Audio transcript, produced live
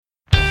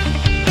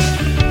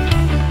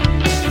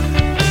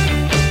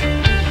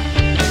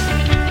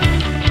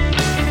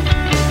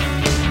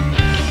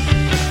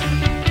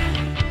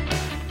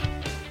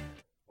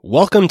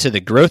Welcome to the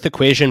Growth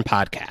Equation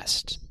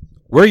Podcast.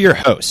 We're your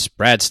hosts,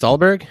 Brad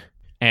Stallberg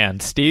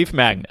and Steve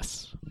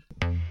Magnus.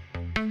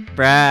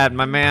 Brad,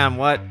 my man,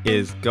 what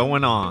is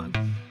going on?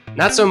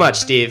 Not so much,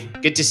 Steve.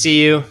 Good to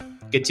see you.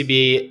 Good to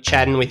be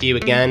chatting with you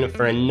again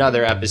for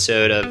another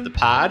episode of the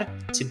pod.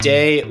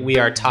 Today, we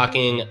are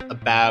talking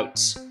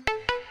about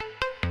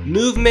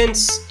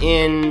movements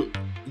in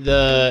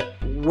the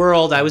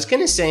world. I was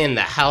going to say in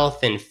the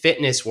health and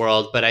fitness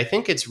world, but I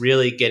think it's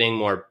really getting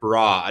more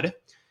broad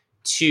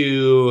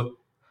to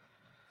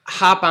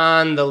hop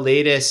on the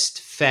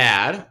latest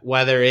fad,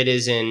 whether it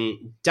is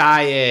in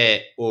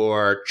diet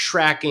or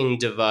tracking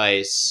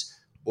device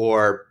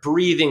or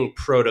breathing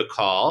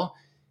protocol.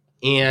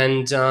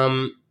 And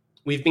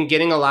we've been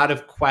getting a lot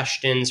of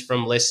questions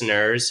from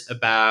listeners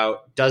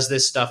about, does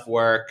this stuff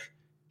work?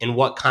 In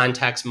what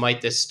context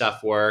might this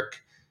stuff work?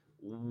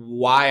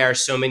 Why are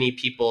so many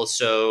people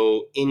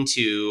so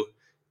into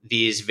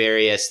these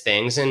various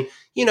things? And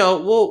you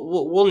know,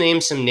 we'll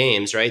name some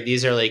names, right?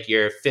 These are like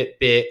your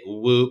Fitbit,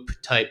 Whoop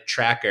type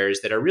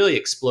trackers that are really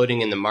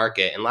exploding in the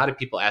market. And a lot of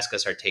people ask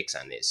us our takes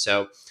on these.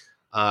 So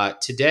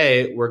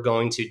today we're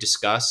going to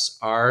discuss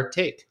our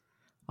take.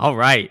 All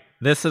right.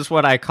 This is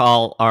what I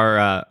call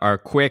our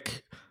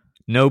quick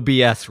no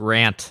BS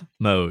rant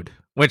mode,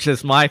 which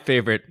is my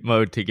favorite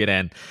mode to get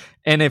in.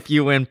 And if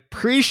you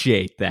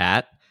appreciate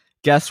that,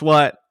 guess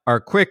what? Our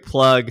quick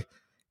plug,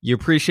 you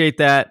appreciate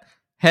that?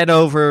 Head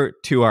over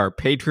to our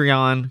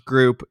Patreon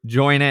group,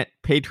 join it,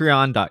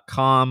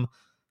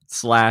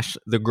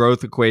 patreon.com/The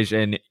Growth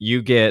Equation.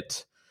 You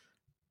get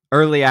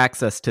early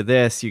access to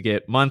this, you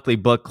get monthly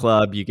book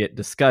club, you get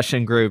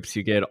discussion groups,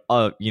 you get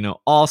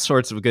all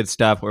sorts of good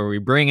stuff where we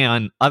bring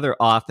in other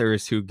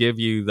authors who give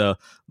you the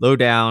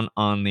lowdown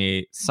on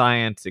the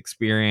science,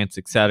 experience,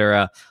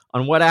 etc.,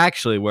 on what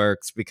actually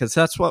works, because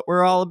that's what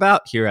we're all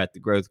about here at The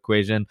Growth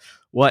Equation.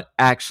 What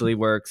actually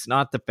works,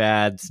 not the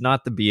fads,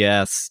 not the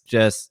BS,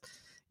 just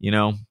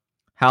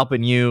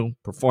helping you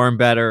perform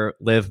better,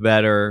 live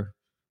better,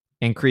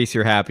 increase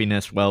your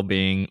happiness,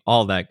 well-being,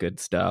 all that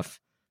good stuff.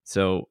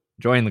 So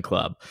join the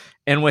club.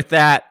 And with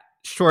that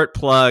short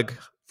plug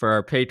for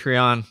our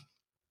Patreon,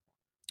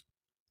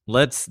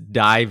 let's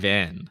dive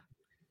in.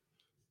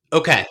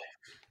 Okay.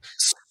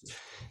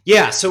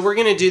 Yeah, so we're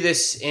going to do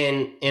this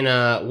in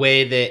a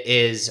way that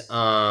is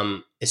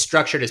as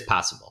structured as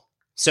possible.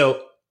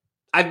 So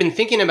I've been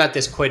thinking about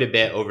this quite a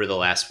bit over the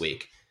last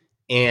week.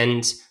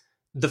 And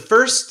the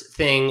first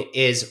thing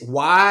is,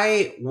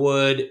 why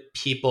would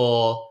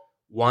people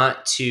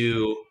want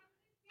to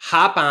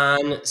hop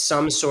on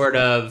some sort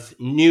of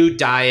new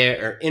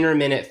diet or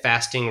intermittent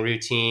fasting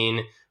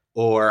routine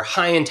or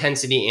high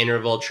intensity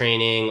interval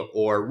training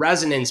or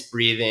resonance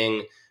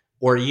breathing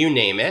or you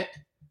name it?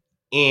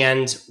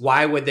 And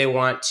why would they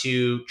want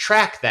to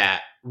track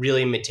that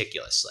really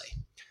meticulously?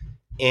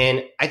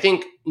 And I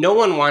think no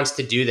one wants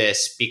to do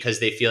this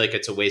because they feel like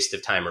it's a waste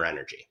of time or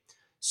energy.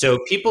 So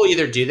people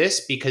either do this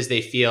because they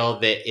feel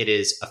that it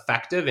is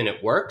effective and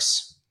it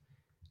works,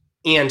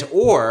 and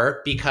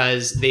or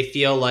because they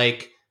feel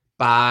like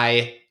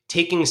by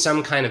taking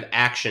some kind of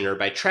action or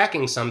by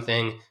tracking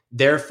something,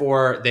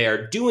 therefore they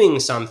are doing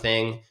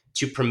something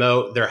to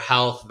promote their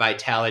health,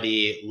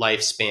 vitality,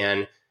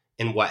 lifespan,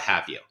 and what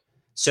have you.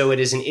 So it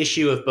is an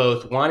issue of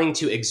both wanting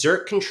to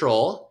exert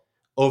control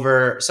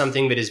over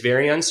something that is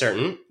very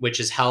uncertain, which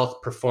is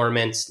health,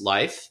 performance,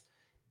 life.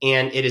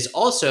 And it is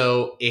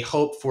also a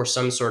hope for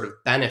some sort of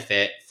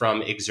benefit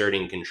from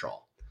exerting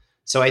control.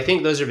 So I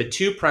think those are the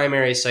two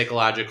primary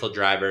psychological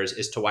drivers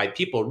as to why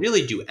people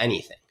really do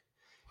anything.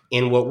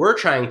 And what we're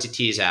trying to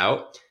tease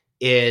out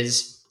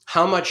is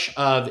how much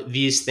of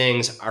these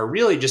things are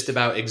really just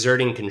about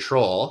exerting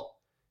control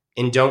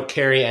and don't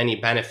carry any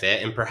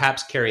benefit and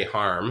perhaps carry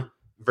harm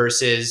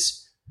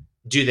versus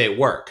do they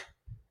work?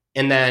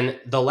 And then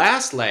the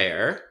last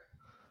layer,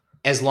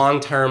 as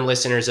long-term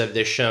listeners of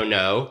this show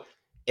know,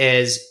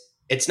 is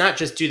it's not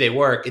just do they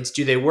work, it's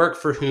do they work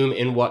for whom,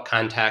 in what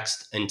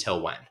context,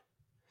 until when.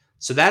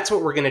 So that's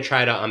what we're going to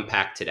try to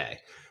unpack today.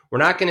 We're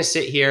not going to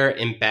sit here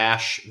and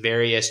bash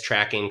various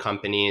tracking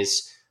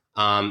companies.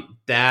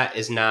 That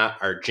is not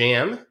our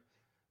jam.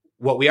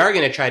 What we are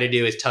going to try to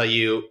do is tell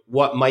you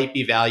what might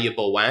be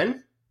valuable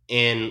when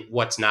and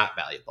what's not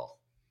valuable.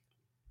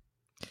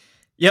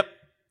 Yep.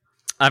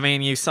 I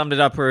mean, you summed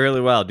it up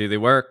really well. Do they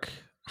work?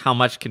 How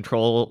much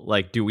control?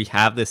 Do we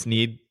have this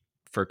need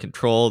for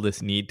control,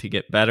 this need to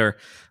get better,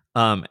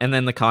 and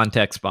then the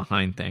context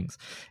behind things.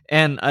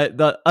 And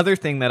the other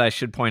thing that I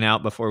should point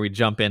out before we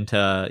jump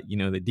into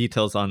the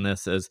details on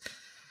this is,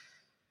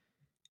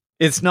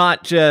 it's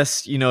not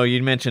just, you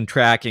mentioned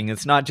tracking.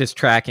 It's not just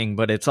tracking,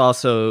 but it's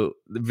also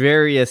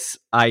various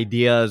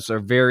ideas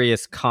or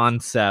various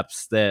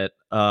concepts that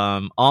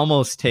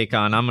almost take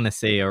on, I'm going to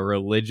say, a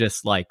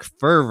religious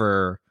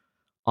fervor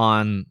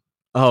on,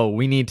 oh,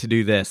 we need to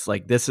do this.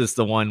 This is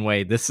the one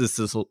way. This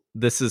is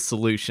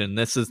solution.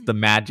 This is the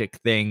magic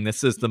thing.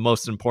 This is the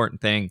most important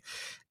thing.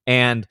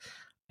 And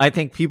I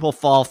think people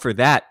fall for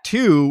that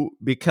too,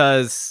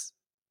 because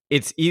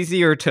it's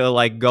easier to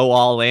like go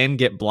all in,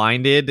 get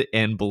blinded,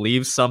 and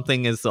believe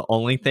something is the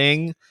only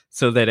thing,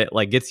 so that it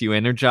like gets you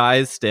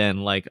energized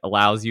and like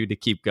allows you to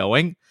keep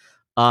going.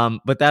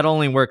 But that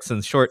only works in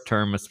the short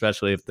term,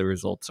 especially if the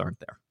results aren't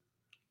there.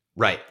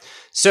 Right.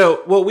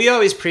 So what we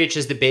always preach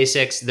is the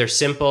basics. They're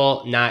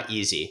simple, not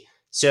easy.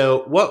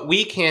 So what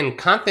we can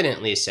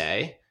confidently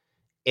say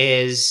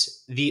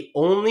is the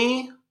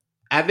only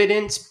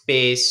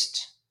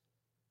evidence-based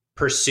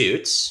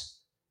pursuits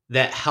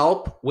that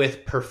help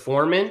with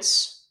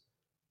performance,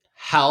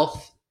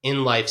 health, and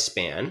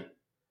lifespan,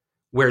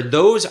 where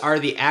those are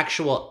the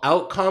actual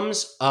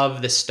outcomes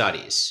of the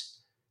studies.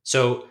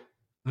 So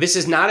this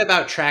is not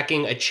about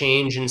tracking a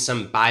change in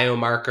some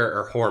biomarker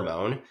or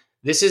hormone.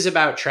 This is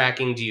about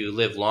tracking, do you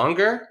live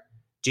longer?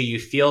 Do you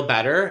feel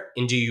better?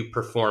 And do you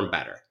perform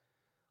better?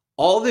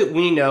 All that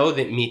we know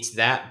that meets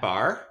that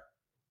bar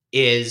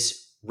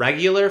is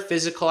regular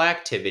physical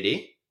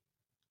activity,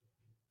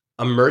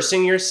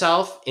 immersing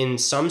yourself in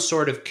some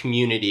sort of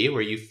community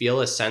where you feel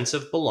a sense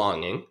of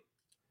belonging,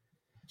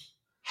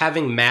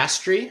 having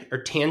mastery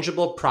or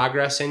tangible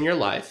progress in your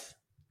life,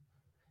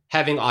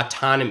 having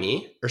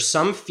autonomy or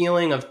some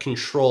feeling of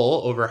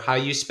control over how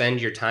you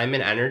spend your time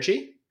and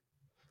energy,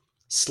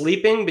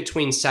 sleeping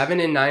between 7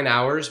 and 9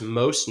 hours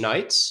most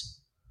nights,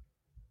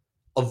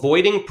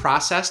 avoiding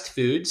processed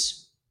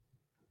foods,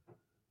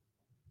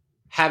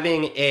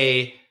 having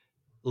a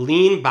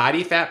lean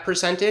body fat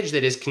percentage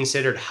that is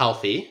considered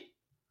healthy,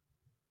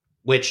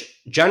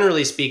 which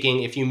generally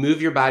speaking, if you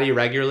move your body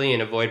regularly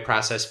and avoid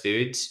processed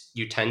foods,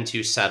 you tend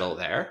to settle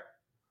there,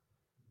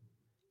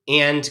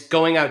 and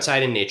going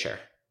outside in nature.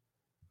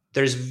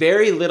 There's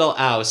very little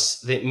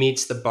else that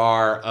meets the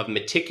bar of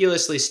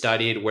meticulously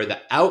studied where the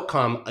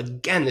outcome,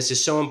 again, this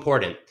is so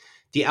important.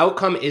 The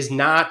outcome is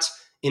not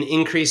an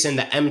increase in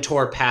the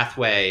mTOR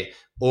pathway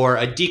or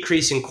a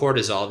decrease in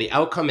cortisol. The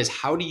outcome is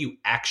how do you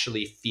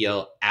actually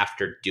feel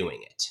after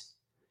doing it?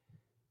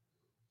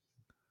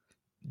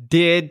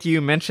 Did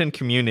you mention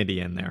community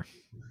in there?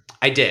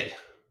 I did.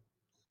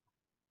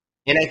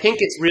 And I think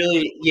it's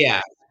really,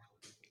 yeah.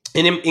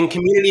 And in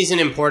community is an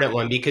important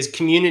one because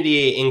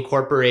community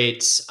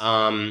incorporates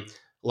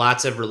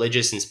lots of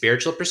religious and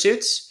spiritual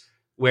pursuits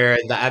where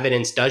the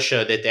evidence does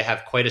show that they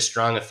have quite a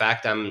strong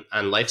effect on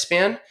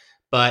lifespan.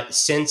 But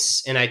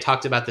since, and I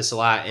talked about this a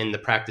lot in the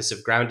practice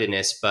of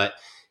groundedness, but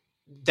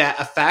that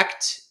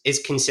effect is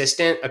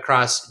consistent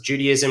across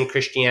Judaism,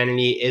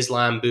 Christianity,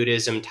 Islam,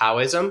 Buddhism,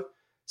 Taoism.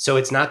 So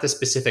it's not the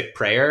specific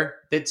prayer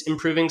that's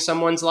improving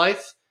someone's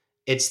life.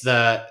 It's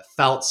the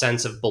felt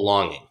sense of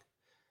belonging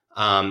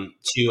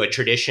to a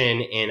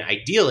tradition, and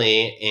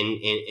ideally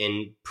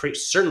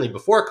certainly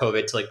before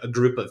COVID, to like a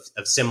group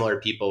of similar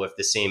people with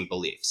the same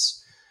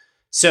beliefs.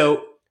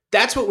 So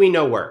that's what we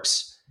know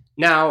works.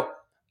 Now,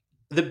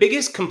 the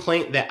biggest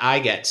complaint that I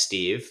get,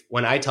 Steve,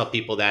 when I tell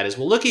people that is,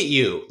 well, look at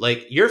you,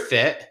 like you're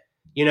fit,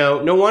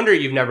 no wonder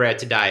you've never had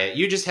to diet.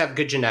 You just have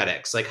good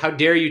genetics. Like, how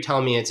dare you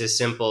tell me it's as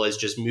simple as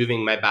just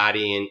moving my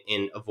body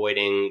and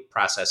avoiding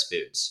processed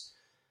foods?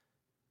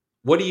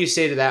 What do you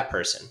say to that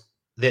person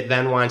that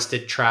then wants to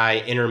try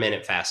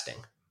intermittent fasting?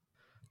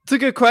 It's a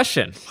good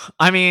question.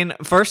 I mean,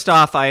 first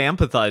off, I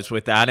empathize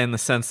with that in the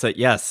sense that,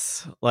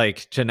 yes,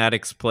 like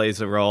genetics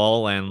plays a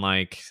role and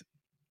like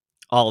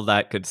all of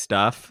that good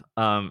stuff.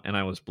 And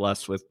I was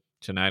blessed with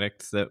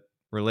genetics that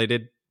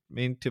related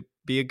me to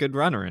be a good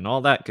runner and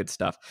all that good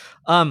stuff.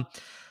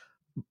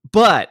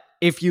 But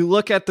if you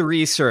look at the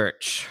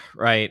research,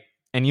 right,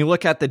 and you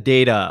look at the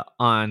data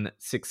on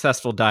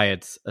successful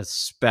diets,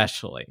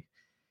 especially,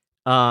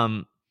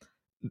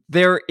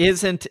 there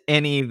isn't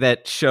any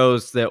that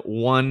shows that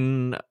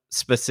one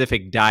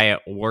specific diet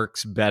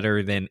works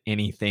better than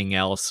anything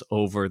else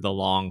over the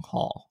long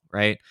haul,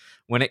 right?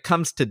 When it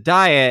comes to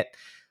diet,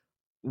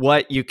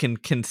 what you can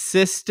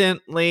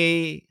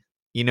consistently,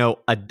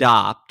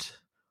 adopt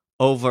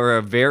over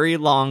a very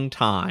long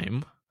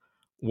time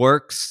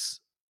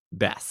works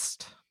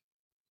best,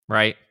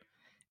 right?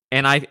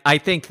 And I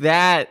think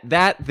that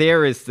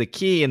there is the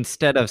key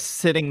instead of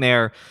sitting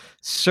there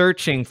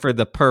searching for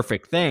the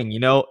perfect thing.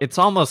 It's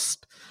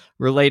almost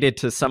related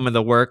to some of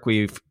the work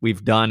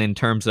we've done in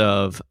terms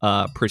of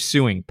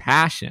pursuing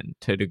passion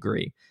to a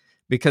degree.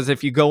 Because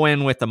if you go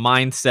in with a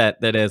mindset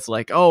that is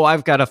like, oh,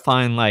 I've got to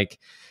find like,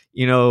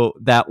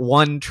 that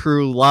one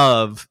true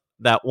love,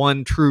 that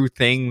one true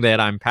thing that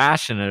I'm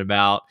passionate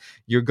about,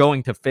 you're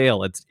going to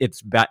fail.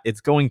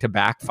 It's going to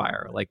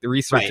backfire. Like the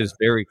research Right. is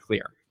very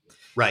clear.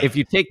 Right. If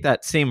you take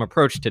that same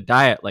approach to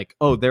diet, like,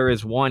 oh, there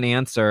is one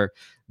answer,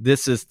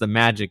 this is the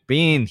magic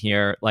bean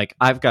here, like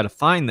I've got to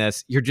find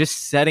this, you're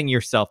just setting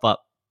yourself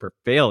up for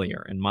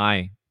failure, in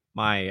my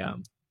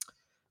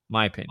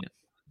opinion.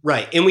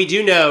 Right. And we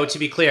do know, to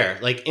be clear,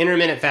 like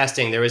intermittent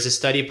fasting, there was a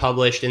study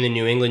published in the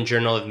New England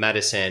Journal of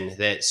Medicine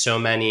that so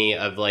many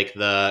of like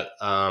the,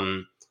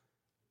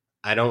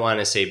 I don't want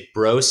to say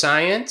bro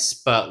science,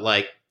 but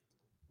like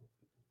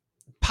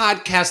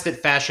podcasts that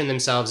fashion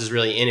themselves as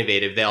really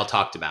innovative, they all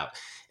talked about.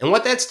 And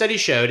what that study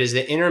showed is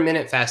that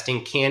intermittent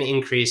fasting can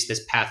increase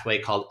this pathway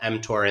called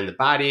mTOR in the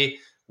body,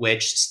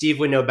 which Steve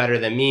would know better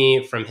than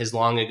me from his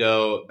long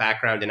ago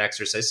background in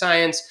exercise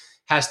science,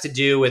 has to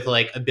do with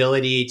like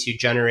ability to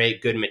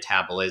generate good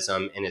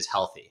metabolism and is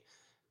healthy.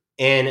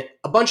 And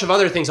a bunch of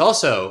other things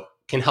also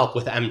can help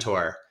with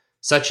mTOR,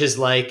 such as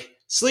like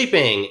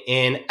sleeping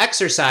and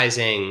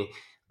exercising.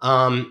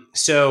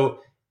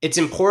 So it's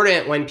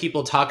important when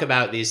people talk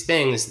about these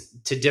things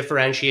to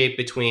differentiate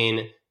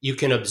between you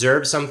can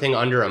observe something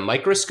under a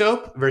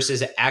microscope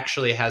versus it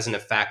actually has an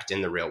effect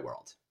in the real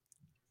world.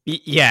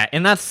 Yeah,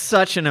 and that's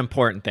such an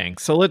important thing.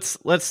 So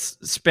let's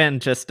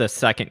spend just a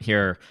second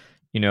here,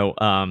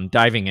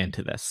 diving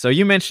into this. So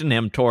you mentioned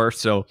mTOR.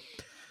 So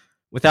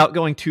without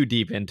going too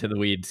deep into the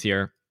weeds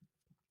here,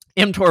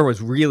 mTOR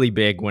was really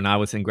big when I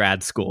was in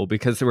grad school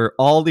because there were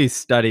all these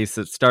studies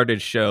that started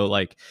to show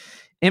like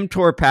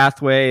mTOR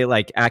pathway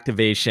like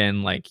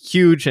activation like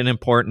huge and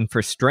important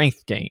for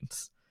strength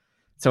gains.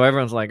 So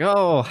everyone's like,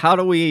 "Oh, how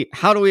do we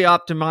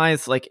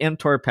optimize like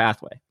mTOR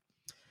pathway?"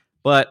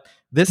 But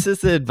this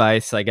is the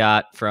advice I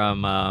got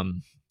from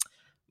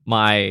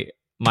my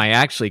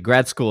actually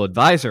grad school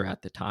advisor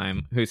at the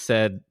time, who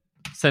said,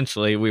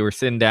 essentially, we were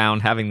sitting down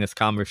having this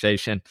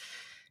conversation,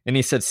 and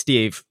he said,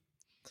 "Steve,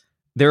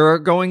 there are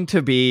going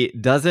to be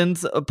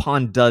dozens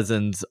upon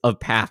dozens of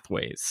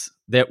pathways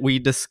that we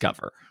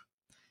discover.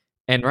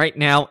 And right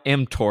now,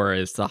 mTOR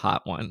is the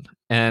hot one.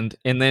 And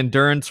in the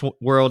endurance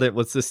world, it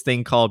was this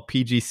thing called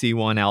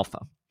PGC1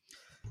 alpha."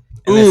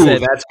 And Ooh,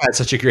 said, that's got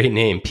such a great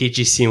name,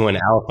 PGC1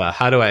 alpha.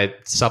 How do I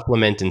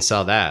supplement and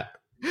sell that?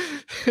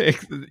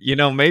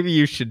 Maybe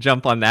you should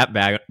jump on that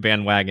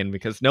bandwagon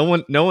because no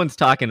one's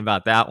talking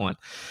about that one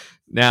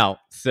now.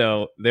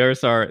 So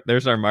there's our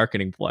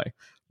marketing play.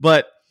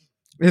 But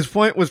his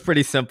point was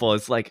pretty simple.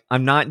 It's like,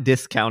 I'm not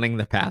discounting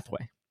the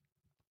pathway,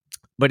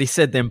 but he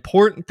said the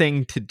important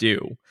thing to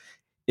do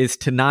is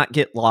to not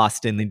get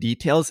lost in the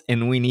details,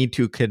 and we need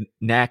to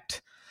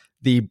connect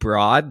the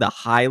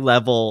high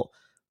level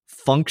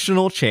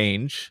functional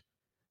change,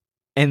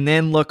 and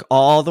then look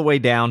all the way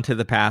down to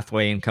the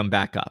pathway and come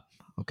back up.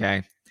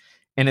 Okay.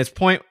 And his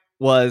point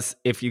was,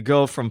 if you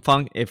go from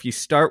if you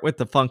start with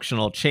the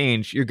functional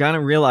change, you're going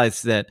to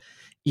realize that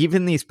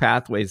even these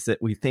pathways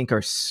that we think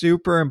are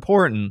super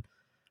important,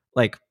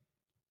 like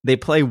they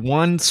play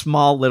one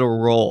small little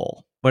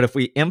role. But if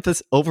we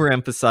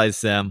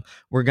overemphasize them,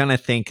 we're going to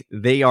think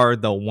they are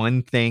the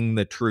one thing,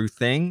 the true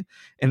thing.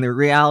 And the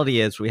reality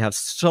is we have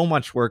so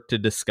much work to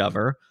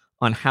discover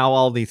on how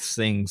all these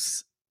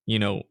things,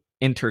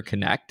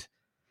 interconnect.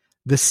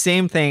 The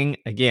same thing,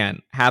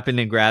 again, happened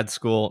in grad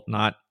school,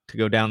 not to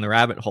go down the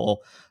rabbit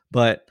hole,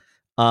 but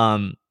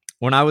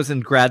when I was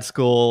in grad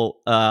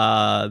school,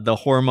 the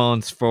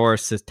hormones for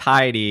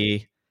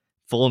satiety,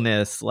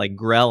 fullness, like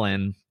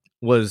ghrelin,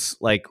 was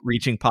like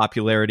reaching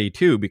popularity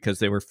too, because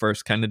they were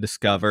first kind of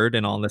discovered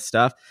and all this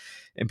stuff.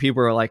 And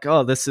people were like,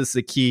 "Oh, this is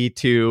the key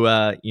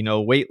to,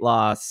 weight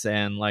loss.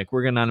 And like,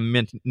 we're going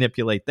to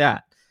manipulate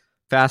that."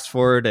 Fast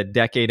forward a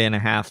decade and a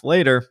half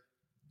later,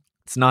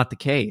 it's not the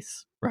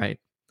case, right?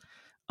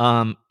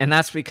 And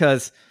that's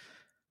because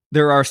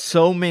there are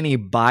so many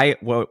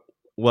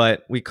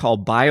what we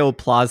call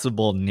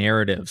bioplausible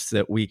narratives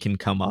that we can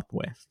come up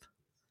with,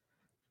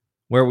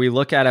 where we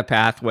look at a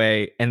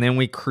pathway and then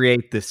we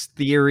create this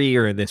theory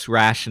or this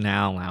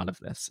rationale out of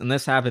this. And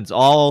this happens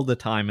all the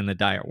time in the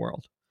diet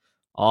world,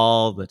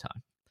 all the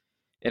time.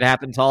 It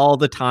happens all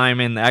the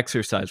time in the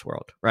exercise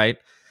world, right?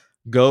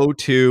 Go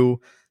to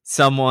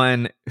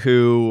someone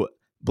who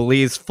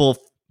believes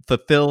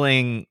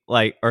fulfilling,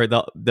 like, or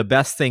the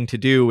best thing to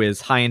do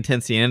is high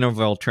intensity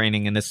interval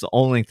training, and it's the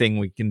only thing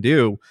we can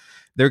do.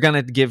 They're going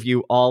to give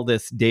you all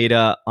this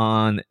data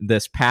on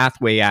this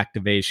pathway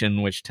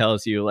activation, which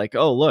tells you like,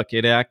 oh, look,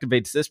 it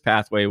activates this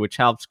pathway, which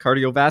helps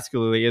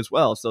cardiovascularly as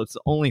well. So it's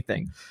the only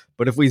thing.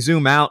 But if we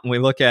zoom out and we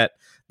look at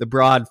the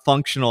broad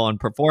functional and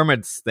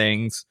performance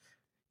things,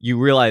 you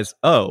realize,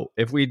 oh,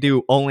 if we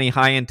do only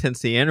high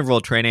intensity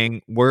interval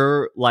training,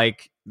 we're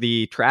like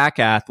the track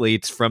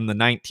athletes from the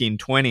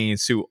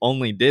 1920s who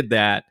only did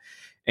that.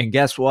 And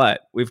guess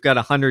what? We've got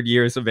 100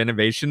 years of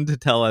innovation to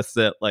tell us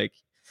that like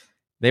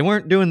they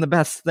weren't doing the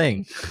best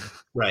thing.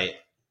 Right.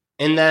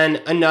 And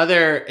then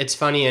another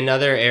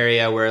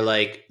area where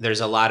like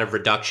there's a lot of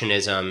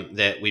reductionism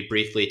that we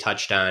briefly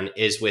touched on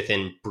is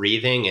within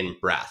breathing and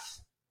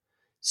breath.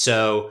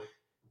 So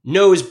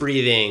nose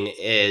breathing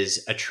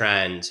is a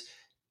trend,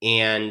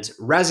 and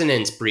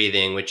resonance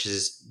breathing, which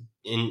is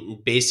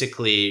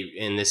basically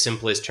in the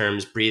simplest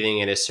terms,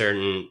 breathing at a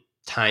certain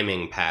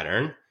timing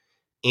pattern.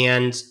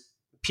 And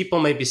people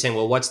might be saying,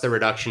 well, what's the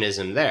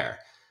reductionism there?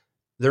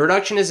 The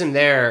reductionism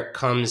there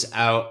comes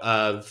out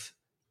of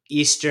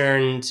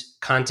Eastern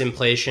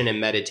contemplation and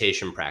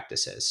meditation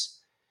practices.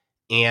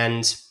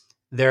 And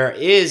there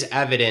is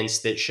evidence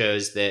that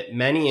shows that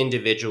many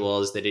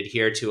individuals that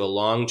adhere to a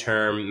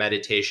long-term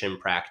meditation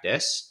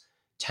practice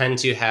tend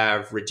to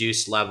have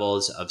reduced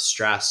levels of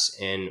stress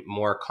and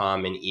more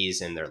calm and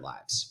ease in their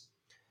lives.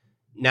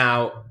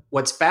 Now,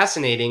 what's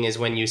fascinating is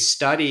when you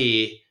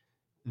study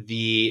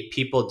the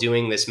people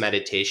doing this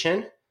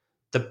meditation,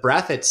 the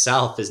breath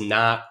itself is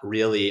not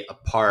really a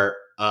part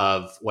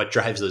of what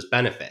drives those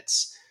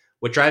benefits.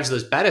 What drives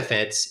those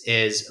benefits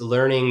is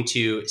learning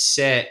to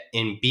sit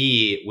and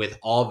be with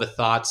all the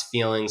thoughts,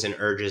 feelings, and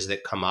urges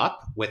that come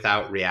up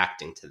without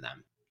reacting to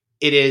them.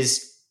 It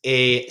is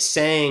a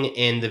saying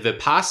in the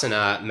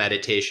Vipassana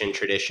meditation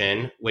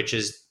tradition, which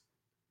is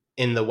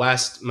in the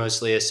West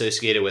mostly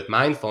associated with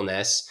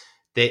mindfulness,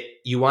 that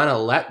you want to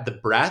let the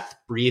breath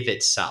breathe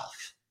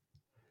itself.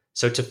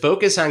 So to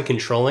focus on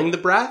controlling the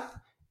breath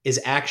is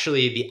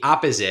actually the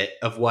opposite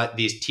of what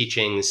these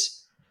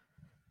teachings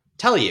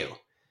tell you.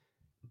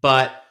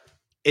 But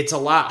it's a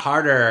lot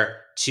harder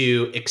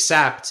to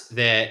accept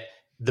that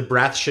the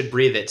breath should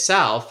breathe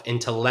itself and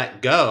to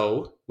let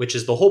go, which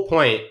is the whole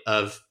point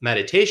of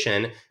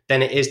meditation,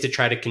 than it is to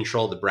try to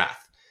control the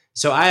breath.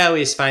 So I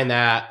always find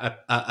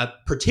that a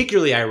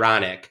particularly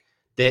ironic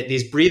that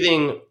these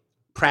breathing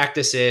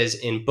practices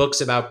in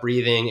books about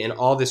breathing and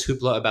all this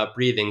hoopla about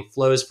breathing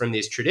flows from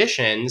these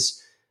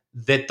traditions,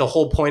 that the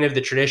whole point of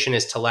the tradition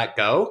is to let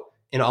go.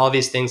 And all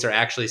these things are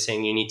actually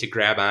saying you need to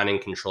grab on and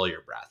control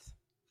your breath.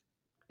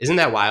 Isn't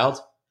that wild?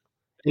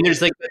 And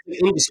there's like, that's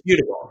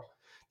indisputable.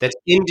 That's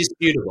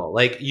indisputable.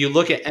 Like you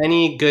look at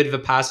any good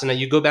Vipassana,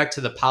 you go back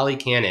to the Pali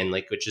Canon,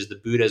 like which is the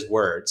Buddha's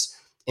words.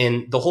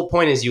 And the whole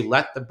point is you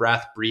let the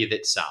breath breathe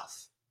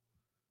itself.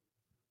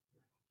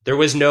 There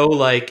was no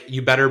like,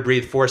 you better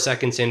breathe 4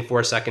 seconds in,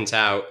 4 seconds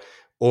out,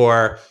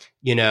 or,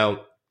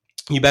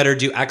 you better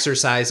do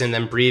exercise and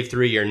then breathe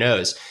through your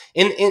nose.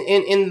 And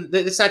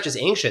it's not just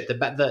ancient.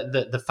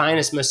 The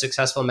finest, most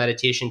successful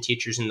meditation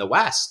teachers in the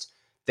West,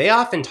 they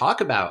often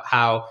talk about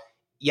how,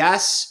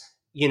 yes,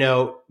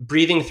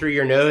 breathing through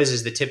your nose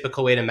is the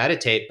typical way to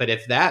meditate. But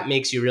if that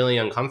makes you really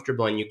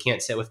uncomfortable and you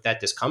can't sit with that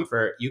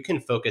discomfort, you can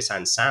focus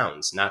on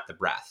sounds, not the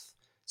breath.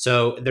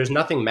 So there's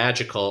nothing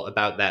magical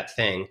about that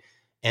thing.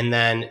 And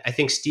then I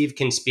think Steve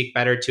can speak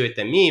better to it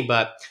than me,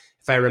 but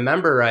if I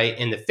remember right,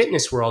 in the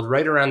fitness world,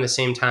 right around the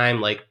same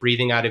time, like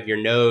breathing out of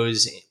your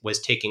nose was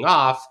taking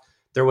off,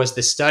 there was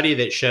this study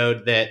that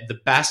showed that the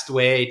best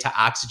way to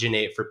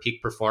oxygenate for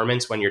peak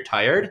performance when you're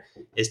tired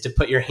is to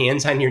put your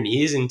hands on your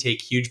knees and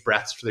take huge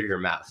breaths through your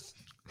mouth.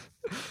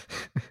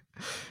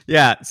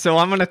 Yeah, so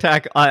I'm gonna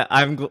tackle.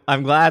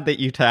 I'm glad that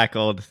you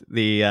tackled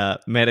the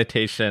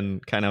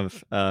meditation kind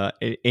of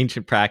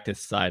ancient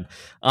practice side.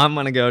 I'm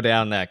gonna go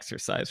down the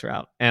exercise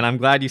route, and I'm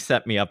glad you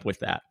set me up with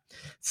that.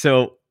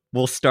 So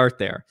we'll start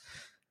there.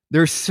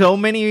 There's so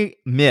many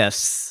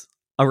myths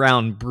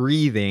around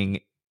breathing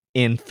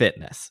in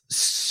fitness.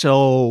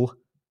 So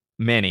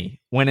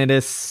many, when it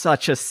is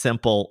such a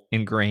simple,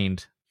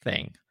 ingrained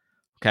thing.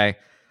 Okay.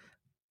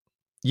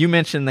 You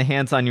mentioned the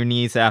hands on your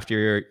knees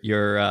after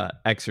you're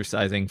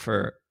exercising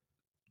for,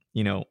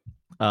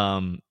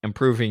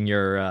 improving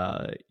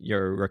your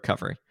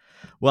recovery.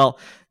 Well,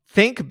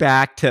 think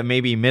back to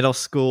maybe middle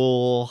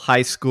school,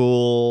 high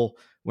school,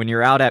 when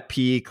you're out at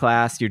PE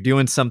class, you're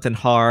doing something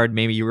hard.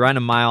 Maybe you run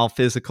a mile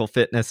physical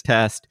fitness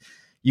test.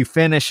 You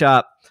finish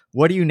up.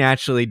 What do you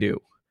naturally do?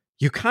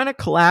 You kind of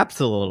collapse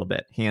a little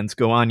bit. Hands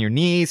go on your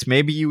knees.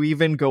 Maybe you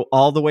even go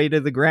all the way to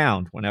the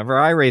ground. Whenever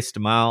I raced a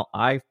mile,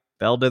 I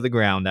fell to the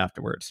ground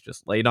afterwards,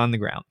 just laid on the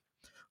ground.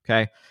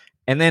 Okay.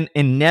 And then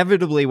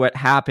inevitably what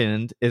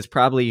happened is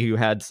probably you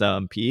had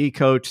some PE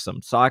coach,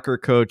 some soccer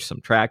coach,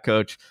 some track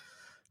coach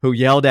who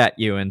yelled at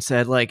you and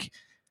said, like,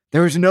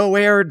 there was no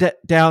air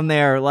down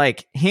there,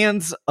 like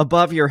hands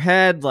above your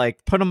head,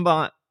 like put them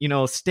on,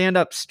 stand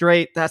up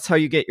straight. That's how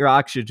you get your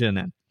oxygen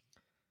in.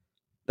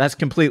 That's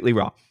completely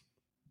wrong.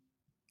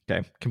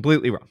 Okay.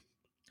 Completely wrong.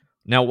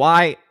 Now,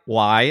 why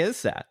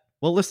is that?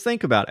 Well, let's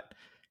think about it.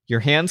 Your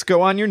hands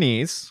go on your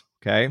knees.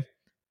 Okay.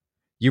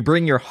 You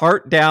bring your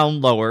heart down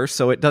lower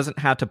so it doesn't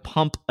have to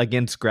pump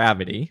against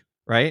gravity,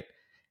 right?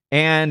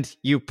 And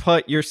you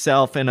put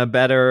yourself in a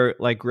better,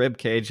 like rib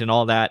cage and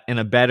all that, in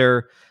a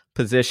better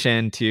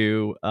position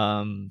to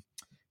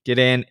get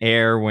in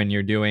air when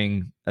you're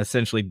doing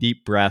essentially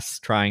deep breaths,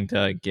 trying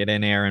to get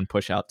in air and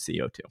push out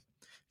CO2.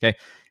 Okay.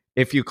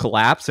 If you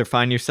collapse or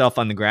find yourself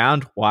on the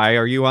ground, why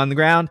are you on the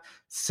ground?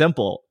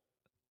 Simple.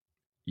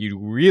 You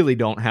really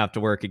don't have to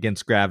work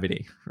against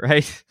gravity,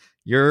 right?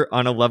 You're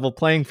on a level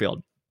playing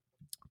field.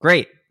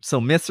 Great. So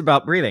myths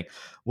about breathing.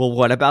 Well,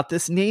 what about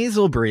this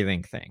nasal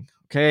breathing thing?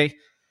 Okay.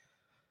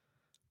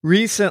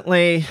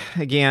 Recently,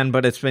 again,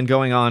 but it's been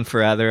going on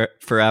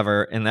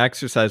forever in the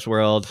exercise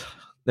world,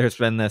 there's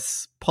been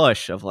this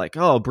push of like,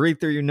 oh, breathe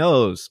through your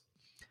nose,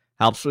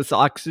 helps with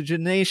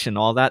oxygenation,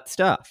 all that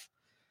stuff.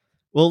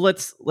 Well,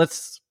 let's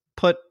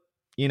put,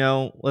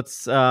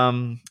 let's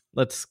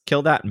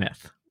kill that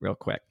myth real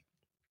quick.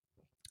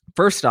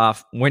 First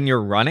off, when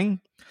you're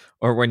running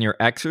or when you're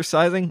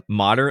exercising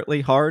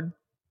moderately hard,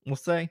 we'll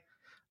say,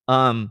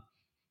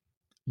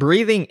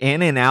 breathing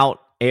in and out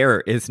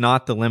air is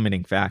not the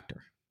limiting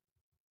factor.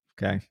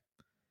 Okay.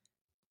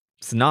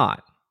 It's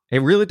not.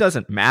 It really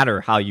doesn't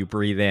matter how you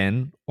breathe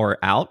in or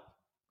out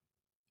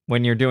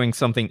when you're doing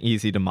something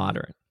easy to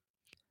moderate.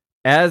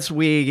 As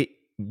we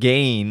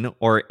gain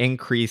or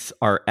increase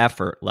our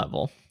effort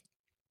level,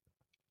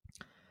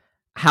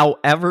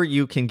 however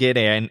you can get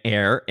in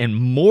air, and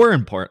more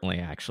importantly,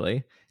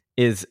 actually,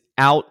 is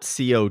out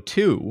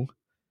CO2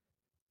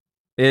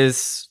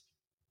 is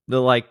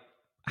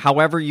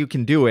however you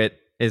can do it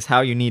is how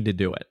you need to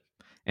do it.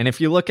 And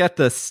if you look at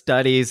the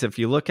studies, if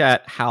you look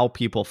at how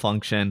people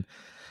function,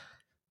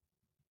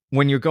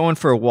 when you're going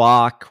for a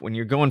walk, when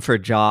you're going for a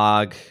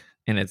jog,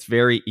 and it's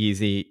very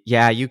easy,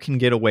 yeah, you can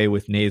get away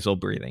with nasal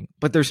breathing,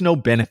 but there's no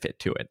benefit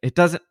to it.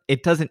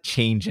 It doesn't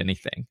change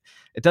anything.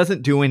 It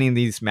doesn't do any of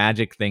these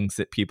magic things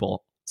that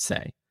people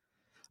say.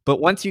 But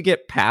once you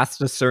get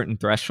past a certain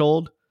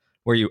threshold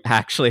where you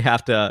actually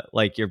have to,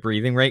 your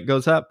breathing rate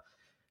goes up,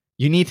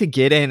 you need to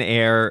get in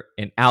air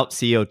and out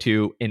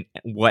CO2 in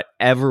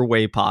whatever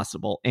way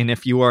possible. And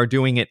if you are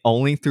doing it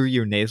only through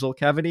your nasal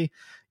cavity,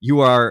 you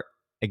are,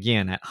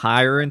 again, at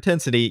higher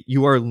intensity,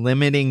 you are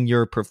limiting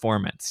your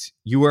performance.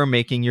 You are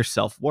making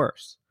yourself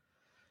worse.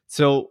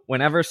 So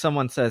whenever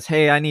someone says,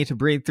 hey, I need to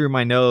breathe through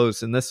my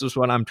nose and this is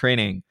what I'm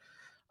training,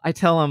 I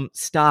tell them,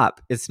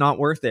 stop. It's not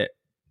worth it.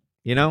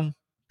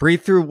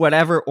 Breathe through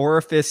whatever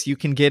orifice you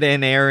can get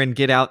in air and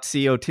get out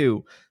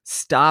CO2.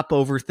 Stop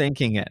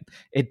overthinking it.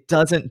 It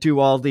doesn't do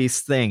all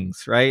these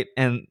things, right?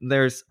 And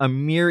there's a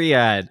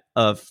myriad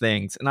of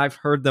things, and I've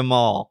heard them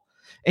all.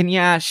 And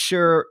yeah,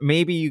 sure,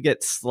 maybe you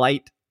get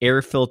slight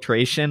air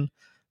filtration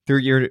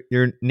through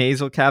your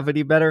nasal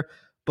cavity better.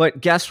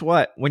 But guess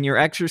what? When you're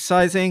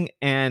exercising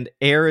and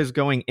air is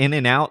going in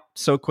and out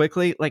so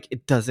quickly,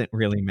 it doesn't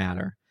really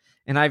matter.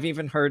 And I've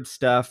even heard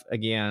stuff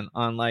again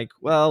on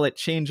it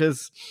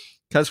changes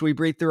because we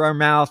breathe through our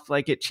mouth,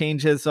 it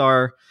changes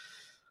our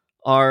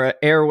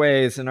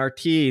airways and our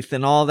teeth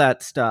and all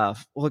that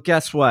stuff. Well,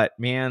 guess what,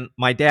 man?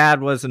 My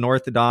dad was an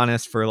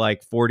orthodontist for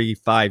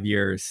 45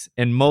 years,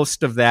 and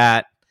most of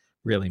that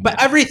really matters.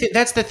 But everything,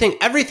 that's the thing,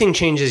 everything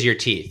changes your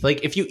teeth.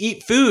 If you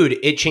eat food,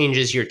 it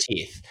changes your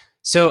teeth.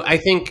 So I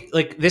think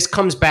this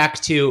comes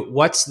back to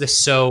what's the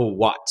so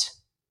what?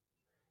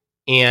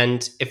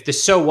 And if the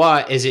so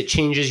what is it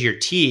changes your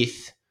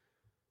teeth,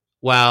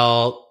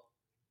 well,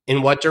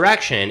 in what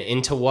direction,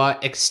 and to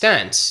what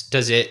extent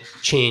does it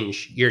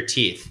change your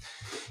teeth?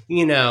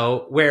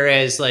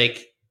 Whereas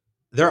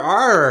there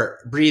are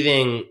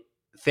breathing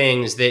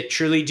things that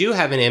truly do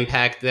have an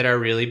impact that are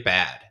really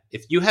bad.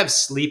 If you have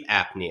sleep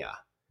apnea,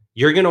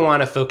 you're going to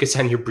want to focus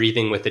on your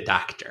breathing with a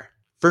doctor,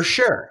 for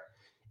sure.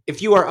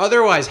 If you are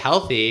otherwise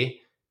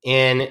healthy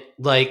and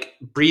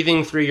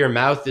breathing through your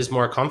mouth is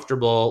more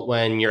comfortable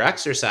when you're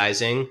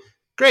exercising,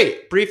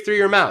 great, breathe through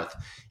your mouth.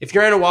 If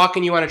you're on a walk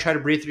and you want to try to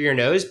breathe through your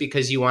nose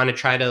because you want to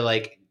try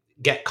to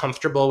get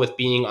comfortable with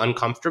being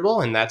uncomfortable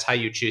and that's how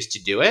you choose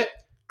to do it,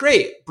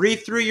 great,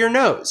 breathe through your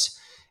nose.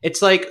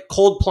 It's like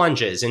cold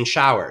plunges in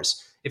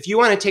showers. If you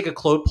want to take a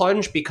cold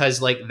plunge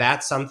because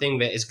that's something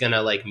that is going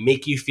to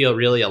make you feel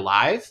really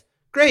alive,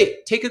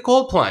 great, take a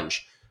cold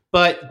plunge.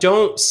 But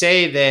don't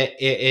say that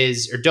it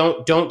is, or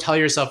don't tell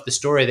yourself the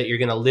story that you're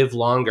going to live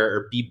longer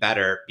or be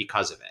better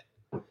because of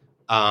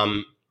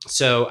it.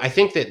 So I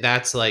think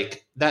that's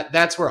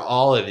that's where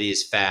all of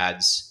these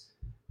fads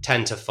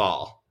tend to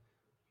fall,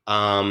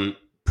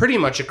 pretty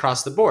much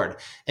across the board.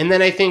 And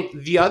then I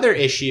think the other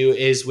issue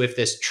is with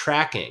this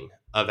tracking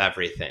of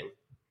everything,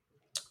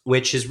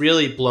 which is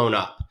really blown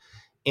up.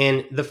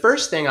 And the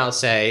first thing I'll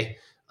say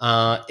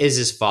is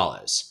as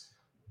follows.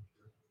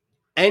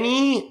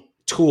 Any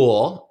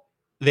tool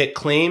that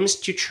claims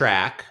to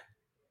track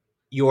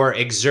your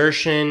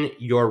exertion,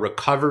 your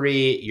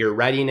recovery, your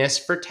readiness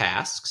for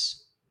tasks,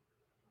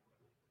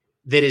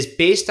 that is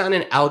based on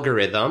an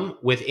algorithm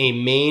with a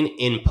main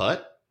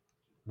input,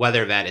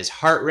 whether that is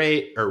heart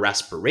rate or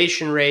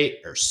respiration rate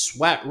or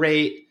sweat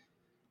rate,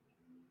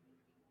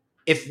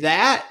 if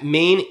that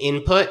main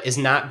input is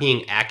not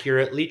being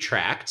accurately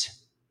tracked,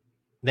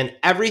 then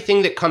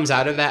everything that comes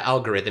out of that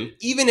algorithm,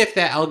 even if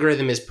that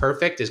algorithm is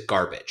perfect, is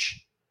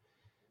garbage.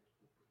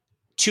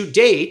 To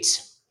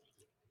date,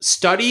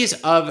 studies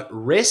of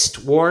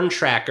wrist-worn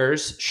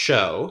trackers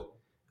show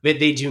that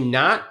they do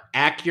not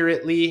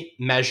accurately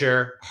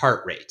measure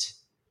heart rate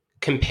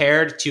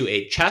compared to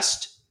a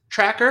chest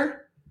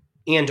tracker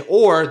and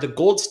or the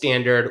gold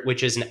standard,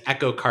 which is an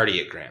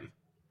echocardiogram.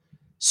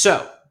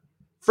 So,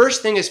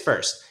 first thing is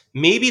first,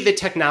 maybe the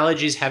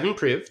technologies have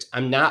improved.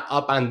 I'm not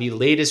up on the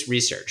latest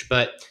research,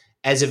 but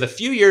as of a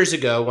few years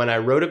ago, when I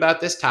wrote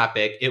about this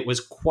topic, it was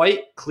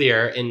quite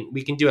clear, and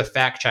we can do a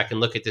fact check and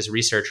look at this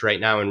research right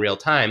now in real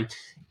time.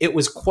 It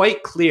was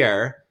quite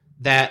clear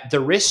that the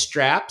wrist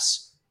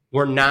straps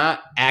were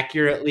not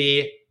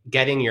accurately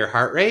getting your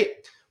heart rate,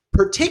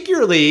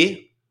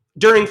 particularly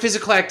during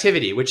physical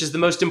activity, which is the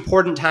most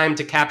important time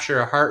to capture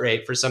a heart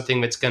rate for something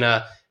that's going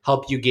to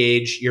help you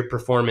gauge your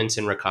performance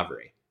in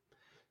recovery.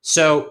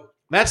 So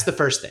that's the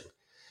first thing.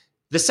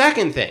 The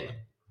second thing,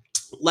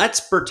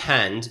 let's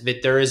pretend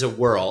that there is a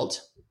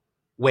world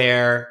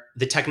where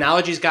the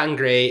technology's gotten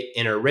great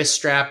and a wrist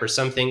strap or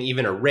something,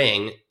 even a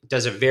ring,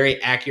 does a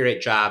very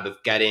accurate job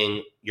of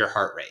getting your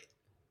heart rate,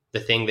 the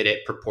thing that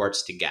it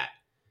purports to get.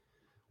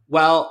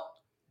 Well,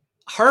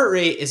 heart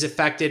rate is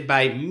affected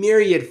by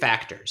myriad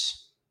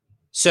factors.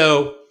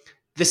 So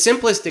the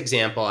simplest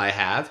example I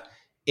have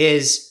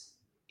is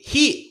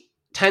heat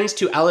tends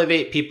to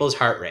elevate people's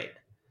heart rate.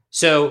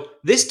 So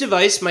this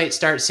device might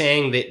start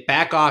saying that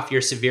back off,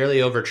 you're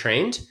severely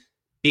overtrained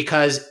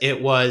because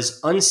it was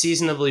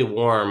unseasonably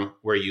warm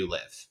where you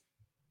live.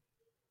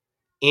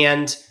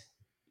 And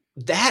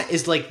that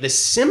is like the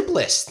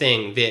simplest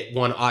thing that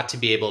one ought to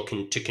be able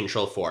to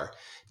control for.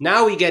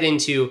 Now we get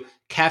into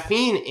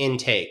caffeine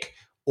intake,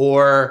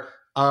 or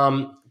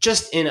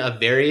just in a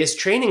various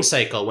training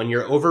cycle when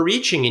you're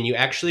overreaching and you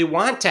actually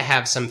want to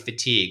have some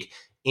fatigue,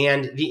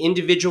 and the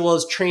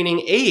individual's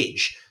training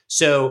age.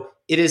 So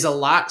it is a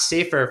lot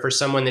safer for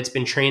someone that's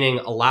been training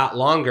a lot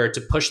longer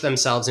to push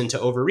themselves into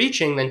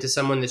overreaching than to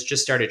someone that's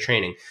just started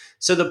training.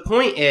 So the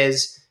point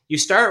is, you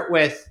start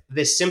with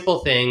this simple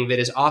thing that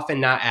is often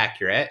not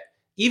accurate.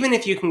 Even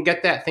if you can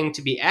get that thing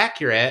to be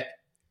accurate,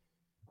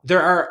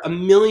 there are a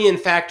million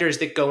factors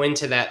that go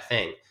into that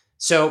thing.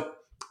 So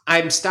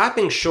I'm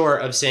stopping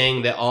short of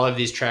saying that all of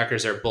these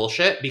trackers are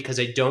bullshit because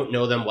I don't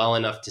know them well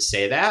enough to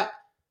say that.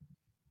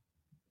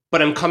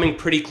 But I'm coming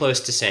pretty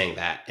close to saying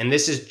that. And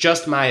this is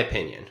just my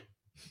opinion.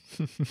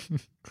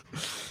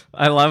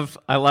 I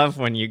love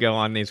when you go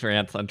on these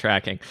rants on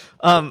tracking.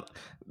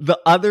 The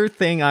other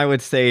thing I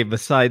would say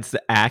besides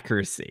the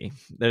accuracy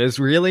that is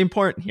really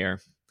important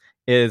here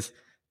is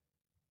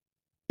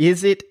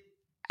it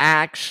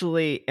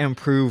actually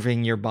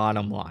improving your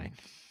bottom line?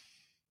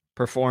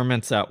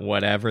 Performance at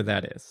whatever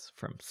that is,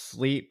 from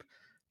sleep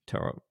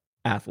to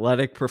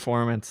athletic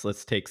performance.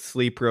 Let's take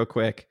sleep real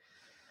quick.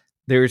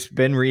 There's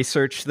been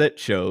research that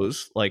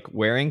shows like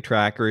wearing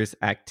trackers,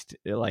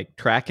 like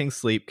tracking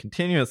sleep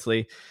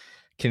continuously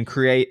can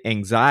create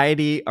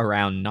anxiety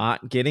around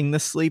not getting the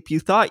sleep you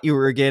thought you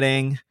were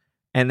getting,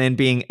 and then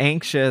being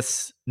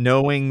anxious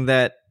knowing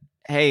that,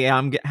 hey,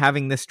 I'm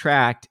having this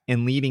tracked,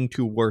 and leading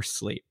to worse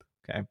sleep.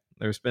 Okay.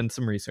 There's been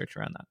some research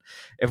around that.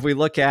 If we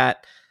look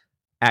at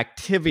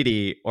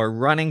activity or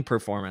running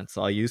performance,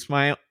 I'll use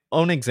my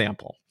own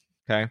example.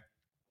 Okay.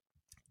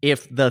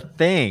 If the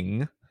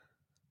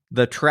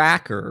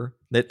tracker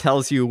that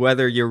tells you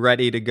whether you're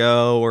ready to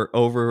go or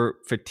over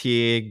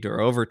fatigued or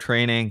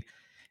overtraining,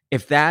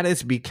 if that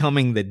is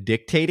becoming the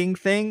dictating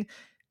thing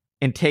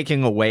and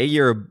taking away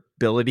your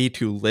ability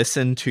to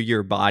listen to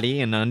your body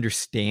and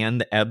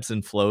understand the ebbs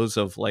and flows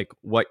of like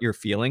what you're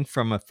feeling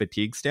from a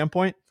fatigue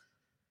standpoint,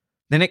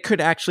 then it could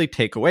actually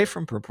take away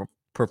from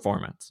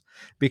performance.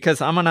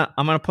 Because I'm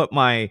gonna put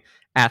my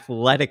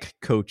athletic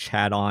coach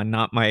hat on,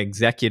 not my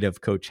executive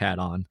coach hat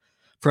on.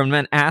 From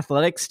an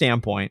athletic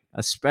standpoint,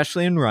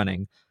 especially in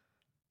running,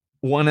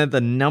 one of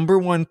the number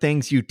one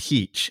things you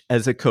teach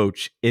as a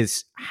coach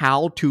is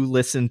how to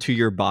listen to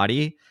your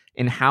body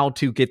and how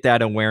to get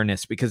that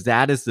awareness, because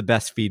that is the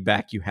best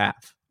feedback you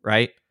have,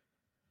 right?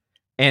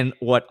 And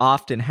what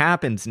often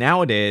happens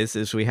nowadays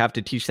is we have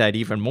to teach that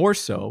even more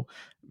so,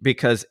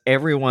 because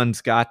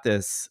everyone's got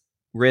this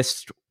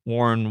wrist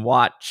worn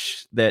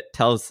watch that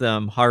tells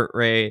them heart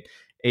rate,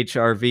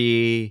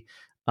 HRV.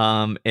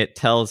 It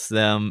tells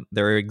them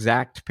their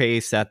exact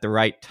pace at the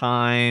right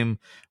time,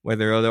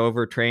 whether they're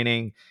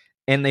overtraining,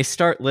 and they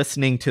start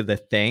listening to the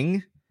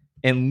thing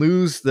and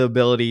lose the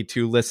ability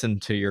to listen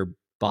to your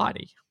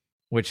body,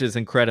 which is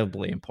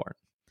incredibly important.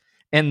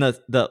 And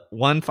the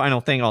one final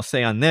thing I'll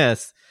say on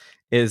this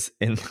is,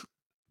 and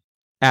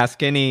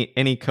ask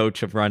any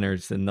coach of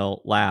runners and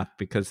they'll laugh,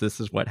 because this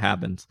is what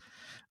happens.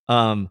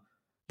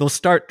 They'll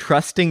start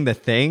trusting the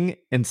thing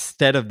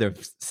instead of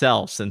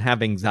themselves and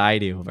have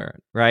anxiety over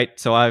it, right?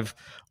 So I've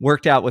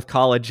worked out with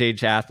college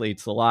age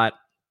athletes a lot.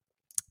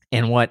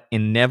 And what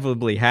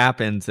inevitably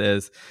happens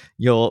is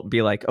you'll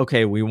be like,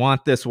 okay, we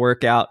want this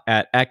workout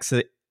at X,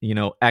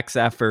 X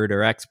effort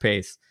or X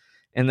pace.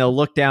 And they'll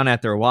look down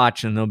at their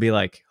watch and they'll be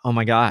like, oh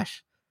my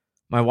gosh,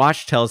 my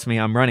watch tells me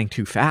I'm running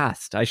too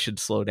fast. I should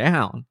slow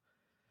down.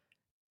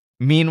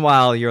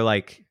 Meanwhile, you're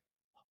like,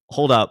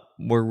 hold up,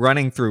 we're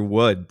running through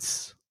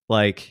woods.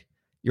 Like,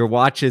 your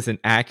watch isn't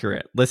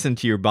accurate. Listen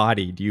to your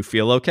body. Do you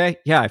feel okay?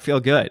 Yeah, I feel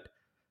good.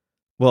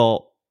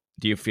 Well,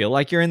 do you feel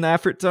like you're in the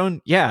effort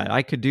zone? Yeah,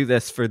 I could do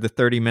this for the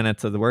 30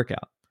 minutes of the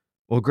workout.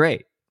 Well,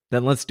 great.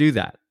 Then let's do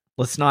that.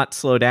 Let's not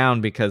slow down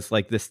because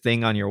like this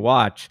thing on your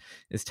watch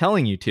is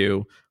telling you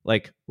to,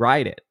 like,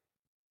 ride it.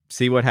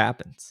 See what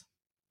happens.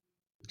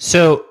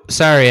 So,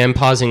 sorry, I'm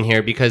pausing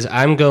here because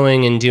I'm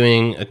going and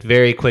doing a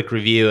very quick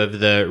review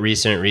of the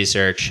recent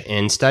research.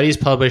 And studies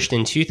published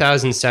in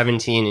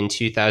 2017 and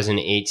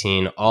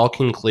 2018 all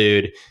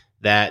conclude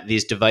that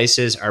these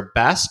devices are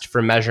best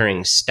for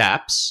measuring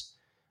steps,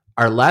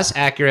 are less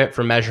accurate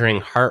for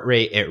measuring heart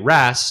rate at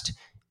rest,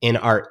 and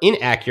are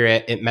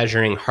inaccurate at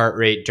measuring heart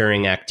rate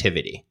during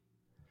activity.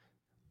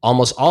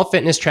 Almost all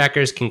fitness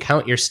trackers can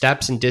count your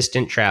steps and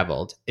distance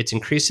traveled. It's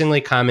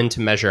increasingly common to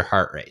measure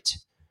heart rate.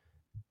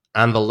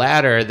 On the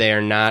latter, they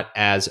are not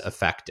as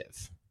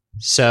effective.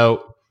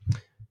 So,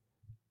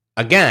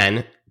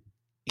 again,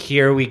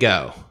 here we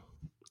go.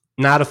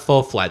 Not a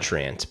full-fledged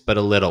rant, but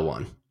a little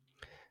one.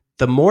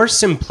 The more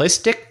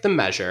simplistic the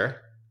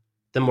measure,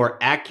 the more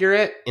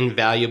accurate and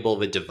valuable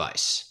the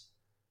device.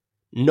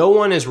 No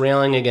one is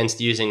railing against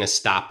using a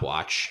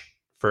stopwatch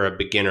for a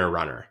beginner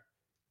runner.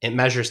 It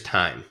measures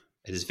time.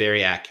 It is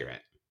very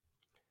accurate.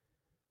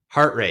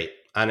 Heart rate.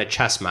 on a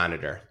chest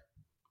monitor.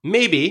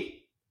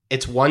 Maybe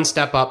it's one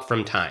step up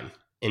from time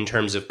in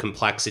terms of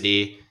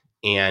complexity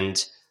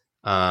and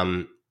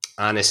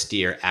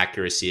honesty or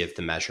accuracy of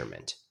the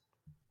measurement.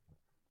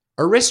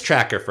 A wrist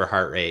tracker for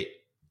heart rate,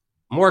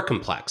 more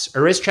complex.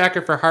 A wrist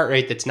tracker for heart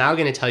rate that's now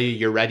going to tell you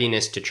your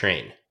readiness to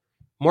train,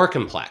 more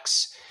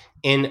complex.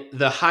 And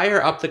the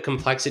higher up the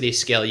complexity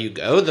scale you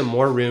go, the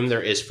more room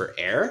there is for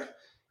error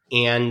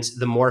and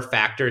the more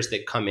factors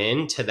that come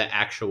into the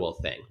actual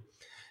thing.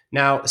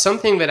 Now,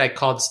 something that I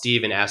called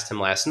Steve and asked him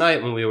last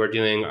night when we were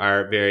doing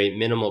our very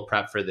minimal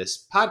prep for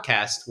this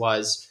podcast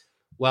was,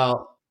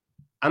 well,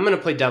 I'm going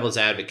to play devil's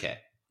advocate.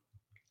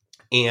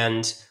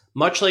 And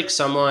much like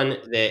someone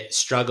that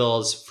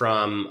struggles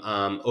from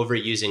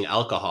overusing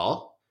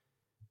alcohol,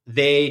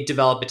 they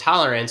develop a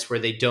tolerance where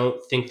they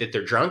don't think that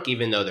they're drunk,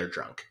 even though they're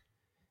drunk.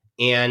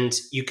 And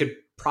you could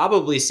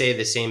probably say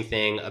the same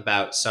thing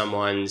about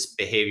someone's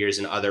behaviors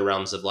in other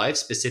realms of life,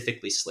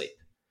 specifically sleep.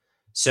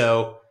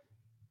 So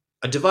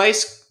a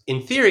device,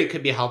 in theory,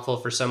 could be helpful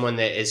for someone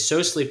that is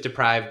so sleep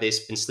deprived,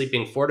 they've been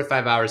sleeping 4 to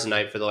 5 hours a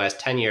night for the last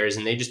 10 years,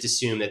 and they just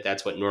assume that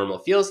that's what normal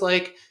feels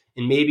like.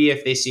 And maybe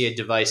if they see a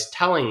device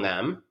telling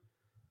them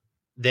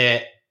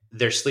that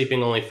they're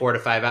sleeping only 4 to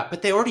 5 hours,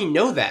 but they already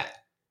know that.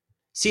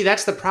 See,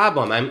 that's the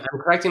problem. I'm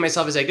correcting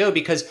myself as I go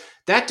because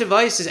that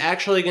device is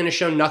actually going to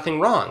show nothing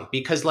wrong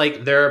because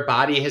like their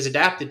body has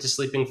adapted to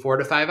sleeping 4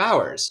 to 5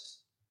 hours.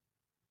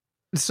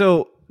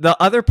 So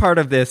the other part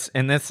of this,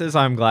 and this is,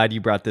 I'm glad you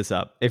brought this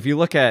up. If you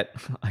look at,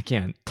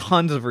 again,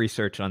 tons of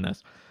research on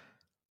this,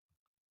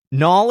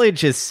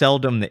 knowledge is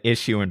seldom the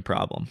issue and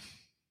problem,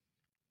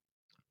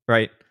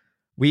 right?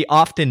 We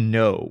often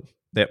know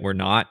that we're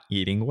not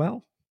eating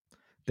well,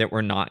 that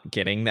we're not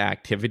getting the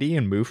activity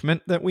and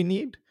movement that we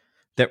need,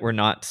 that we're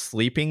not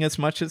sleeping as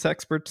much as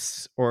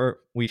experts or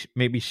we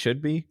maybe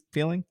should be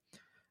feeling.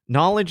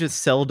 Knowledge is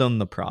seldom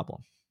the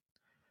problem.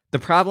 The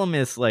problem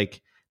is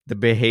like the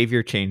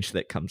behavior change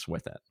that comes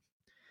with it.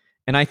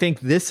 And I think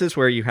this is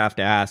where you have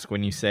to ask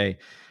when you say,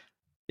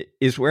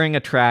 is wearing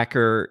a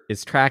tracker,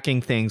 is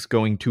tracking things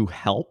going to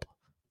help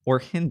or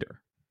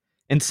hinder?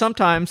 And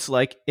sometimes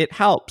like it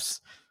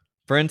helps.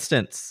 For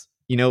instance,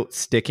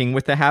 sticking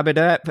with the habit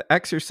of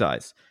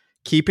exercise,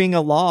 keeping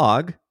a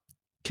log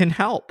can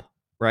help,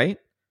 right?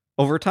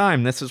 Over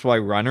time, this is why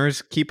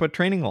runners keep a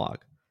training log.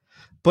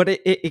 But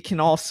it can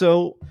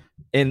also,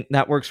 and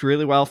that works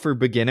really well for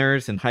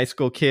beginners and high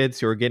school kids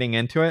who are getting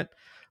into it.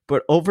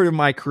 But over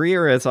my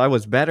career, as I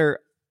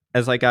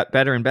got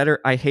better and better,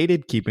 I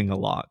hated keeping a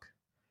log.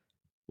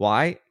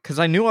 Why? Because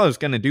I knew I was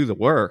going to do the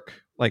work.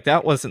 Like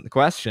that wasn't the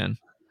question.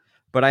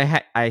 But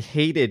I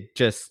hated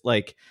just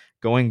like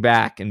going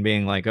back and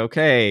being like,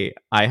 okay,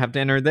 I have to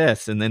enter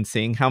this, and then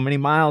seeing how many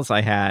miles I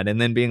had, and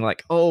then being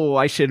like, oh,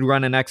 I should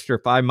run an extra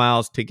 5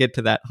 miles to get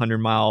to that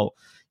 100-mile,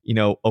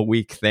 a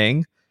week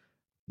thing,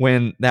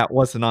 when that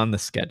wasn't on the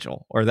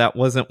schedule or that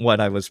wasn't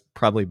what I was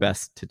probably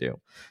best to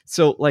do.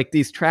 So like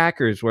these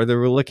trackers, whether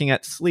we're looking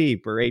at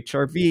sleep or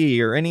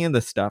HRV or any of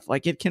the stuff,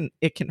 like it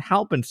can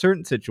help in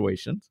certain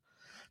situations.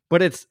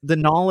 But it's the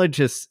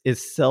knowledge is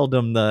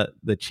seldom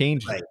the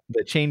change, right,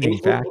 the changing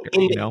factor.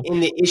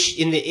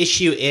 The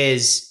issue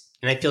is,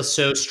 and I feel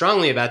so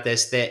strongly about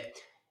this, that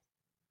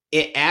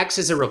it acts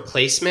as a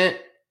replacement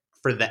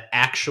for the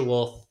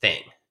actual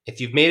thing. If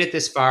you've made it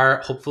this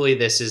far, hopefully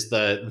this is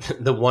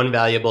the one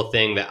valuable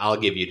thing that I'll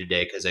give you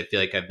today because I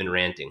feel like I've been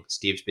ranting.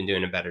 Steve's been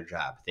doing a better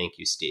job. Thank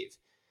you, Steve.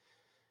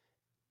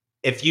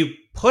 If you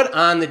put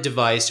on the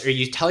device or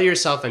you tell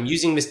yourself I'm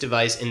using this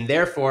device and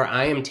therefore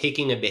I am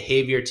taking a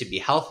behavior to be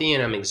healthy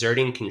and I'm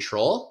exerting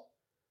control,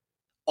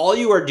 all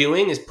you are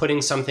doing is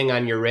putting something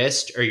on your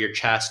wrist or your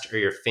chest or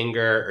your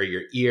finger or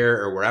your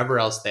ear or wherever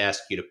else they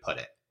ask you to put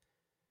it.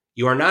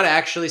 You are not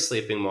actually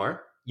sleeping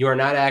more. You are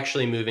not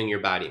actually moving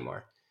your body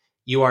more.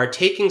 You are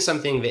taking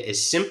something that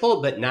is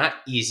simple but not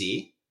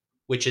easy,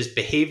 which is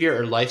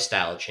behavior or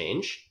lifestyle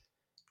change,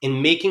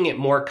 and making it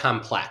more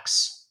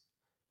complex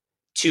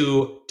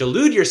to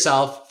delude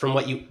yourself from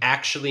what you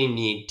actually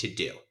need to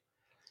do.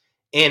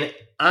 And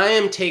I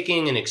am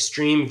taking an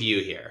extreme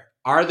view here.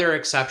 Are there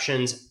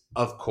exceptions?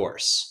 Of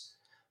course.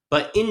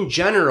 But in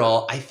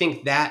general, I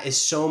think that is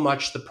so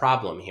much the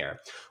problem here.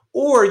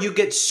 Or you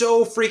get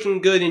so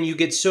freaking good and you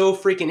get so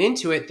freaking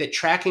into it that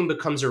tracking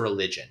becomes a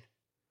religion.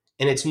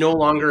 And it's no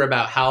longer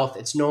about health.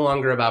 It's no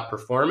longer about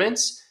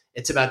performance.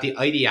 It's about the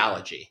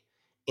ideology.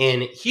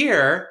 And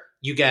here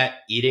you get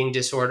eating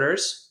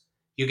disorders.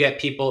 You get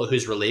people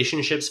whose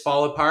relationships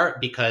fall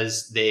apart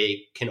because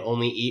they can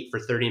only eat for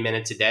 30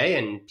 minutes a day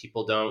and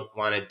people don't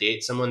want to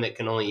date someone that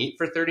can only eat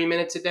for 30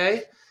 minutes a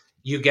day.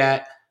 You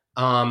get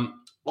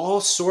all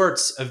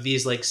sorts of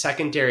these like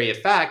secondary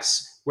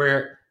effects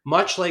where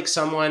much like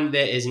someone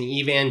that is an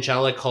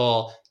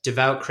evangelical,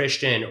 devout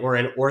Christian or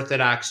an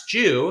Orthodox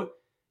Jew,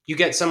 you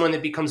get someone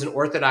that becomes an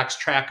Orthodox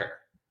tracker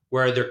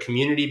where their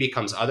community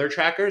becomes other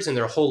trackers and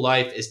their whole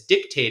life is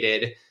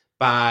dictated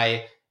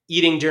by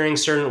eating during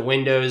certain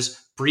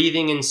windows,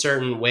 breathing in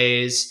certain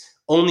ways,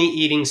 only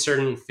eating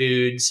certain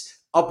foods,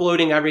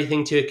 uploading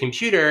everything to a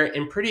computer,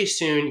 and pretty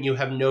soon you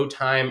have no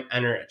time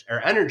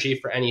or energy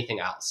for anything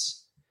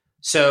else.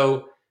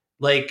 So,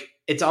 like,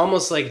 it's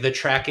almost like the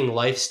tracking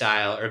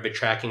lifestyle or the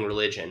tracking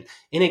religion.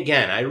 And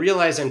again, I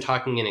realize I'm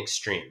talking in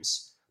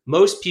extremes.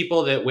 Most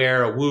people that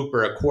wear a Whoop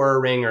or a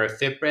Quora Ring or a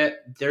Fitbit,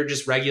 they're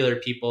just regular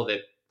people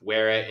that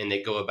wear it and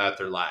they go about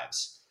their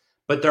lives.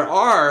 But there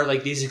are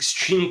like these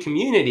extreme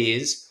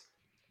communities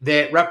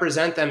that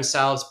represent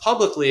themselves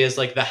publicly as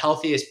like the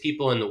healthiest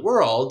people in the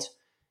world.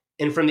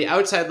 And from the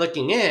outside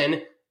looking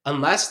in,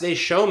 unless they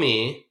show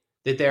me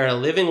that they're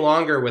living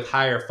longer with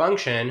higher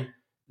function,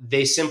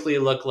 they simply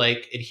look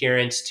like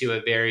adherents to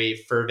a very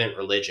fervent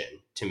religion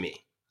to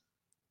me.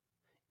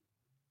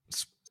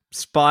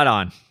 Spot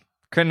on.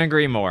 Couldn't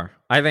agree more.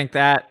 I think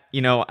that,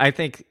 I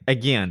think,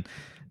 again,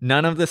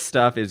 none of this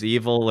stuff is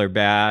evil or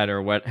bad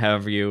or what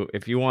have you.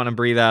 If you want to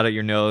breathe out of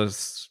your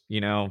nose,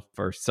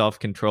 for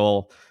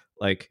self-control,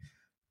 like,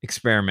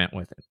 experiment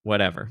with it,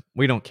 whatever.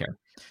 We don't care.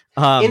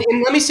 And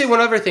let me say one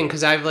other thing,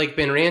 because I've like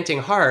been ranting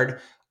hard.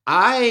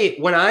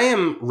 When I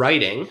am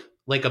writing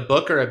like a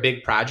book or a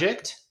big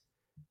project,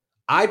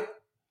 I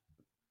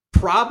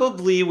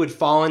probably would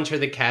fall into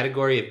the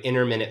category of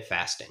intermittent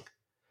fasting,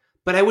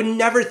 but I would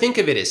never think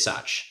of it as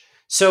such.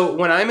 So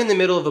when I'm in the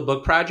middle of a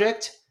book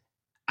project,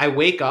 I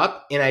wake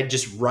up and I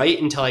just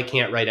write until I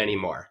can't write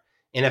anymore.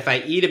 And if I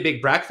eat a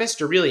big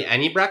breakfast or really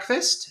any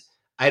breakfast,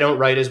 I don't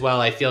write as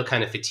well. I feel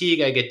kind of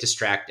fatigued. I get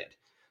distracted.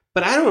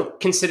 But I don't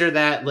consider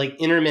that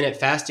like intermittent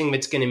fasting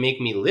that's going to make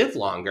me live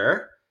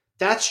longer.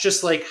 That's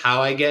just like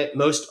how I get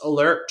most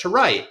alert to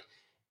write.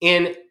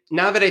 And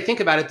now that I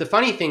think about it, the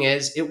funny thing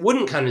is it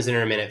wouldn't count as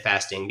intermittent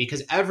fasting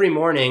because every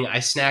morning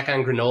I snack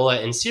on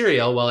granola and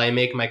cereal while I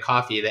make my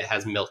coffee that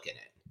has milk in it.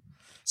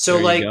 So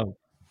like,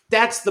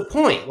 that's the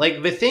point.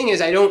 Like the thing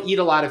is I don't eat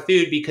a lot of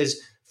food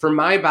because for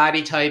my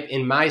body type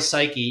and my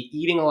psyche,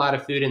 eating a lot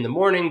of food in the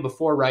morning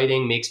before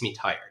writing makes me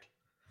tired.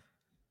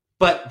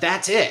 But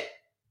that's it.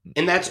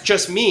 And that's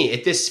just me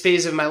at this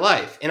phase of my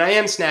life. And I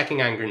am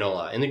snacking on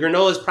granola. And the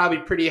granola is probably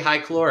pretty high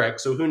caloric.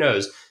 So who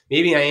knows?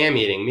 Maybe I am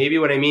eating. Maybe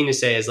what I mean to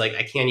say is like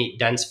I can't eat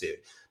dense food.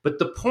 But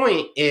the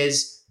point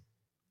is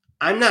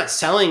I'm not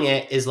selling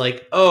it as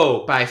like,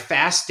 oh, by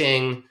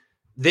fasting,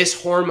 this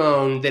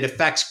hormone that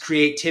affects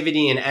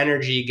creativity and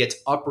energy gets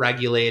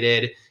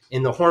upregulated.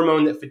 And the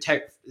hormone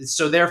that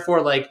so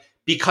therefore, like,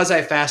 because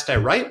I fast, I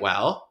write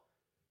well.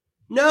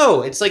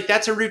 No, it's like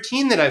that's a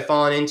routine that I've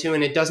fallen into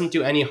and it doesn't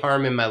do any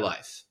harm in my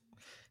life.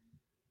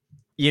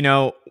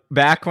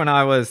 Back when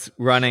I was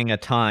running a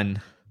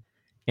ton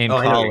in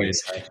college,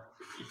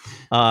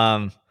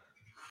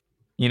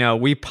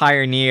 we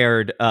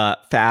pioneered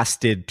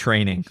fasted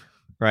training,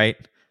 right?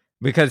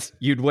 Because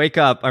you'd wake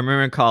up. I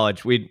remember in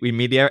college, we'd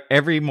meet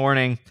every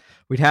morning.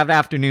 We'd have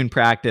afternoon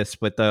practice,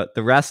 but the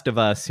rest of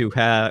us who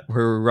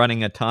were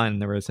running a ton,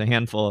 there was a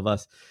handful of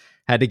us,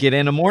 had to get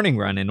in a morning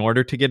run in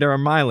order to get our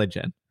mileage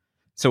in.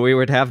 So we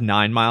would have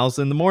 9 miles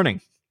in the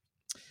morning,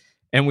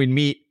 and we'd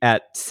meet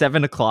at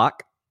 7:00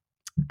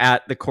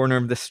 at the corner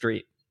of the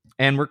street.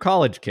 And we're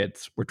college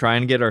kids. We're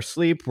trying to get our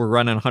sleep. We're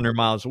running 100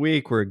 miles a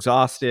week. We're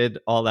exhausted,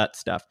 all that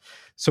stuff.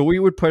 So we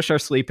would push our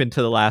sleep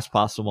into the last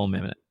possible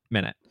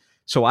minute.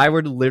 So I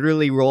would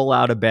literally roll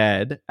out of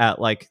bed at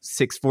like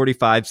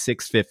 6:45,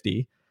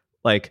 6:50,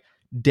 like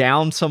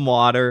down some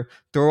water,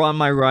 throw on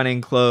my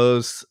running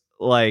clothes,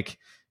 like,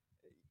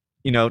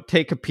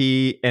 take a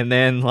pee, and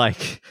then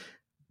like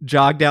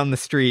jog down the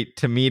street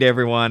to meet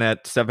everyone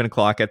at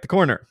 7:00 at the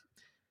corner.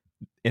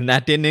 And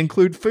that didn't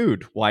include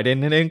food. Why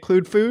didn't it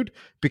include food?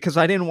 Because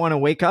I didn't want to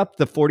wake up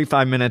the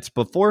 45 minutes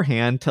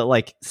beforehand to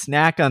like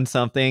snack on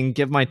something,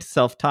 give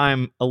myself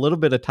a little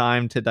bit of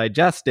time to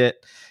digest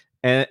it,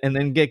 and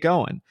then get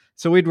going.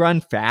 So we'd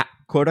run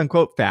quote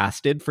unquote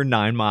fasted for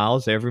 9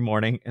 miles every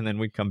morning, and then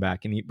we'd come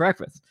back and eat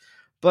breakfast.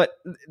 But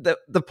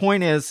the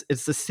point is,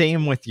 it's the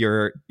same with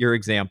your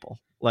example.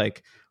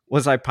 Like,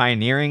 was I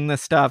pioneering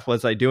this stuff?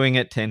 Was I doing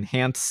it to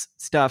enhance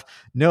stuff?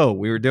 No,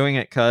 we were doing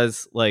it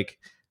because like,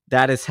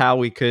 that is how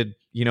we could,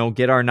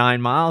 get our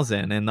 9 miles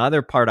in. And the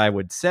other part I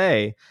would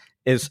say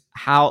is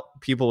how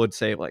people would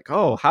say like,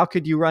 oh, how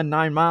could you run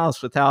 9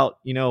 miles without,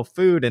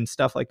 food and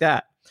stuff like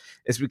that?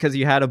 It's because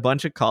you had a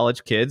bunch of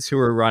college kids who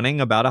were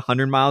running about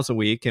 100 miles a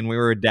week, and we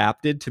were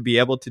adapted to be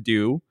able to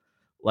do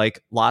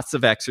like lots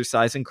of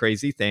exercise and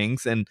crazy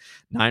things. And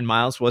 9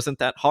 miles wasn't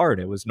that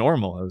hard. It was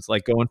normal. It was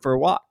like going for a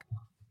walk.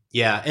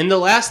 Yeah. And the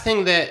last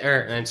thing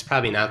it's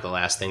probably not the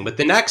last thing, but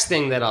the next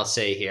thing that I'll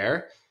say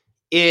here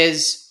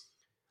is,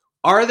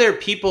 are there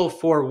people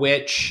for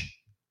which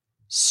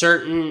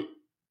certain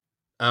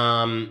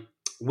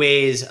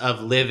ways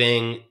of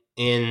living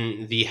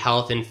in the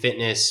health and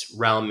fitness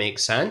realm make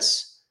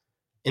sense?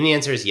 And the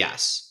answer is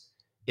yes.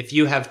 If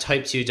you have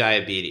type 2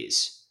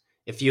 diabetes,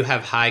 if you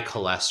have high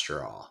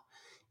cholesterol,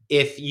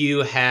 if you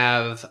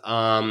have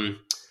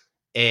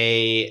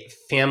a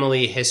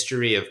family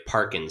history of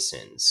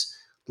Parkinson's,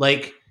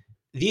 like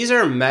these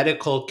are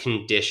medical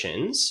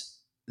conditions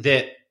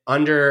that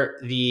under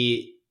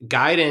the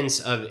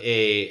guidance of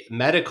a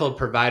medical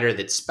provider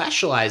that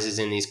specializes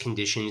in these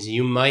conditions,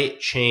 you might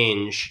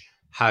change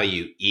how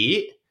you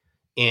eat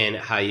and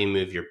how you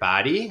move your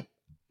body,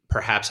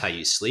 perhaps how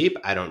you sleep.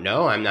 I don't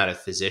know. I'm not a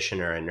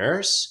physician or a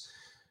nurse.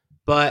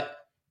 But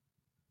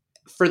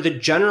for the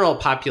general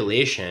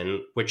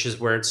population, which is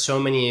where so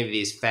many of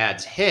these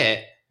fads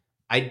hit,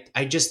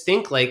 I just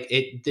think like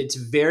it's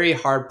very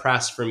hard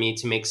pressed for me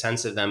to make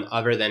sense of them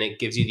other than it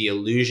gives you the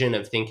illusion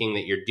of thinking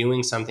that you're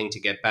doing something to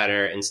get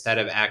better instead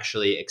of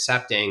actually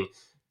accepting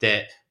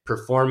that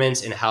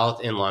performance and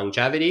health and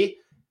longevity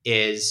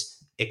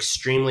is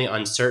extremely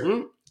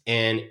uncertain,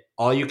 and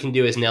all you can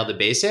do is nail the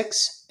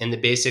basics, and the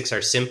basics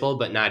are simple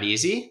but not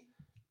easy,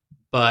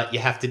 but you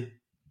have to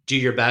do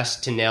your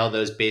best to nail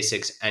those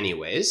basics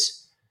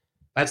anyways.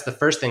 That's the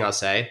first thing I'll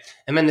say.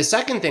 And then the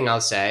second thing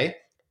I'll say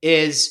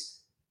is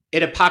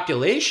at a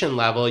population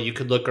level, you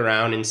could look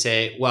around and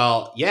say,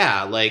 well,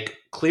 yeah, like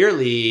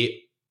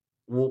clearly,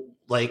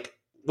 like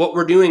what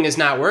we're doing is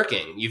not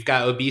working. You've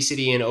got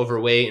obesity and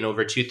overweight and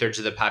over 2/3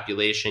 of the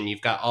population.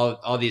 You've got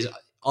all these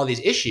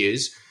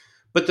issues,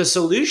 but the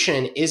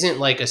solution isn't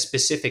like a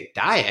specific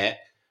diet.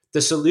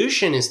 The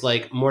solution is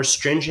like more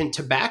stringent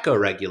tobacco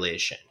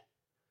regulation,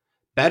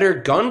 better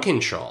gun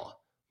control,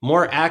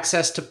 more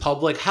access to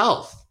public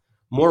health,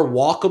 more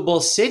walkable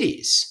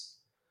cities.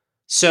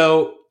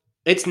 So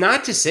it's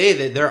not to say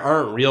that there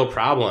aren't real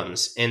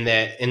problems in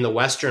the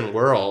Western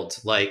world,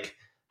 like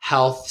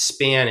health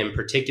span in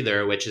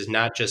particular, which is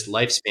not just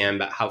lifespan,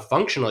 but how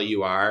functional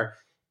you are.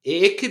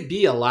 It could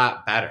be a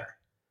lot better,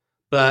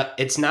 but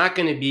it's not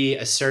going to be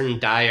a certain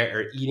diet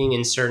or eating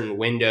in certain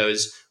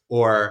windows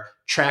or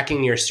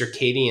tracking your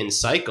circadian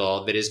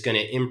cycle that is going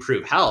to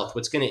improve health.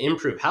 What's going to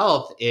improve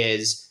health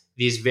is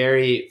these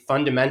very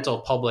fundamental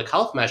public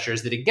health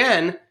measures that,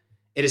 again,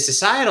 at a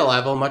societal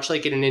level, much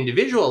like at an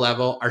individual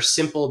level, are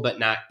simple but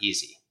not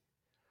easy.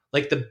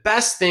 Like the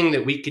best thing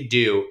that we could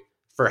do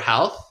for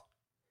health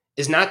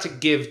is not to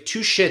give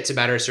two shits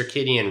about our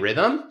circadian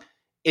rhythm.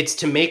 It's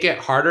to make it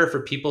harder for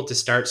people to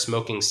start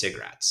smoking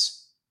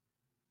cigarettes.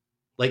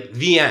 Like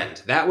the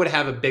end. That would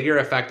have a bigger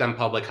effect on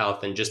public health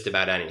than just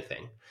about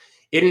anything.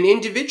 At an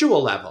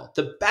individual level,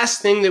 the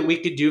best thing that we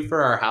could do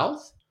for our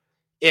health,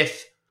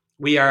 if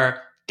we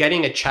are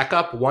getting a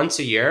checkup once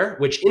a year,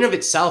 which in of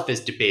itself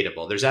is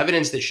debatable. There's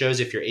evidence that shows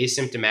if you're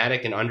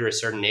asymptomatic and under a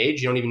certain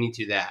age, you don't even need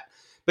to do that.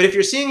 But if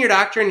you're seeing your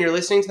doctor and you're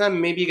listening to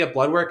them, maybe you get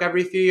blood work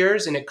every few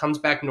years and it comes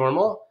back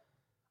normal,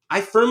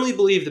 I firmly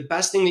believe the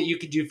best thing that you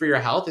could do for your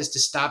health is to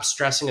stop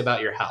stressing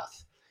about your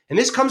health. And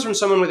this comes from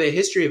someone with a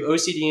history of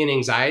OCD and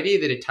anxiety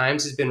that at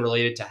times has been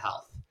related to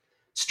health.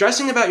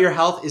 Stressing about your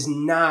health is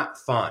not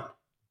fun.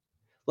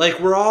 Like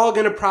we're all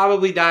going to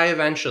probably die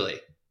eventually.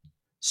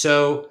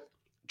 So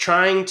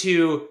trying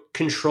to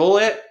control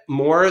it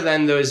more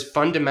than those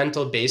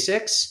fundamental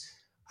basics,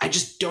 I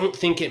just don't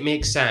think it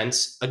makes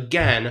sense,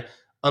 again,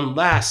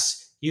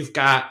 unless you've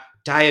got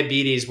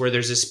diabetes where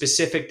there's a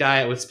specific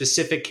diet with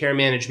specific care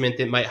management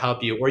that might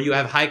help you, or you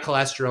have high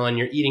cholesterol and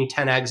you're eating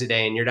 10 eggs a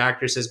day and your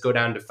doctor says go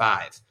down to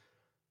 5.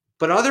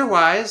 But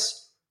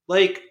otherwise,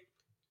 like,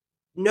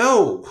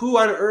 no, who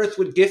on earth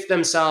would gift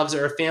themselves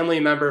or a family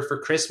member for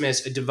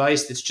Christmas a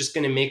device that's just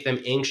going to make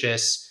them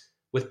anxious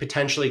with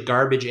potentially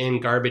garbage in,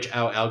 garbage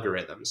out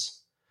algorithms?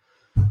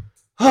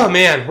 Oh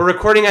man, we're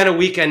recording on a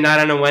weekend, not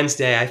on a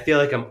Wednesday. I feel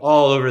like I'm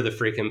all over the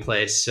freaking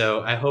place.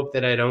 So I hope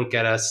that I don't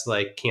get us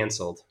like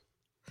canceled.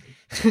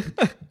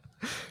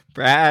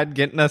 Brad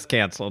getting us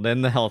canceled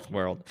in the health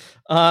world.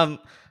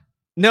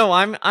 No,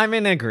 I'm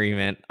in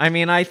agreement. I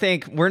mean, I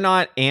think we're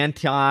not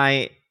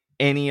anti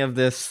any of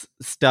this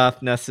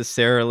stuff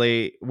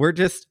necessarily. We're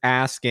just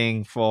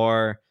asking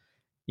for,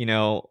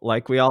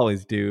 like we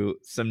always do,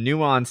 some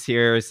nuance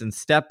here and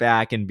step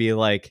back and be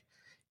like,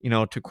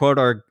 to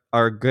quote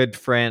our good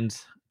friend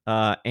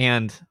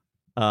and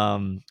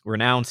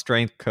renowned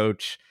strength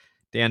coach,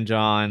 Dan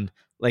John,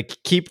 like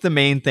keep the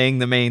main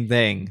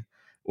thing,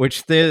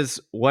 which is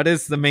what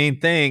is the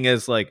main thing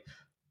is like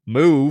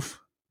move.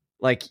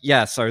 Like,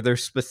 yes, are there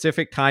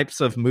specific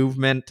types of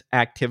movement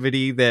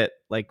activity that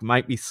like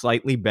might be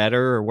slightly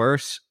better or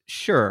worse?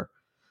 Sure.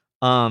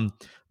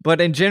 But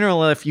in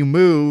general, if you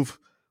move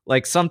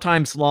like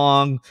sometimes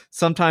long,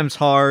 sometimes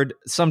hard,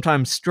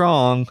 sometimes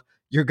strong,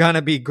 you're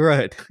gonna be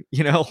good.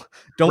 Don't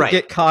Right.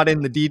 get caught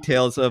in the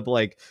details of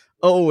like,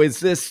 oh,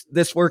 is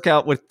this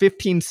workout with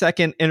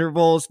 15-second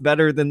intervals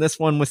better than this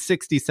one with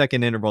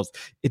 60-second intervals?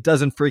 It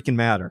doesn't freaking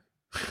matter.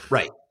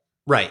 Right.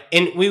 Right.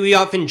 And we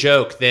often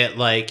joke that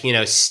like,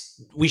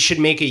 we should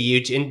make a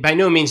YouTube, and by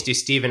no means do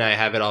Steve and I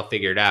have it all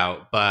figured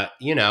out, but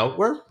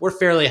we're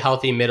fairly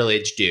healthy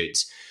middle-aged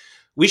dudes.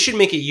 We should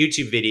make a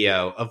YouTube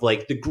video of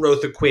like the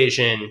growth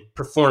equation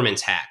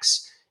performance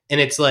hacks. And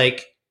it's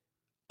like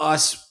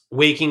us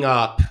waking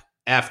up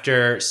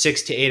after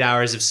 6 to 8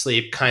 hours of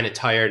sleep, kind of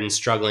tired and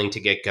struggling to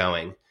get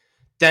going.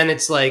 Then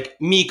it's like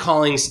me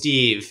calling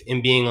Steve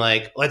and being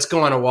like, let's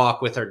go on a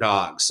walk with our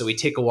dogs. So we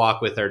take a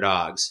walk with our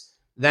dogs.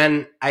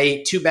 Then I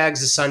ate 2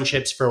 bags of Sun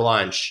Chips for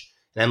lunch.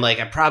 And I'm like,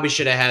 I probably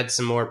should have had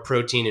some more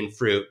protein and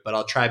fruit, but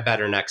I'll try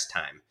better next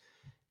time.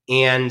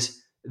 And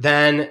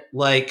then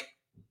like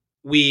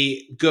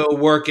we go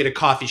work at a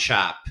coffee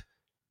shop,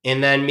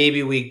 and then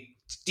maybe we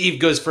Steve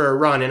goes for a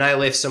run and I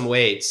lift some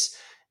weights.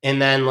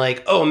 And then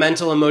like, oh,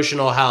 mental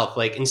emotional health.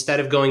 Like instead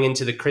of going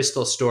into the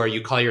crystal store,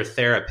 you call your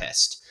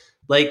therapist.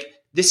 Like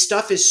this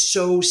stuff is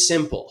so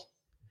simple.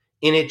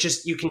 And it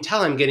just, you can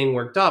tell I'm getting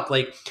worked up.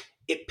 Like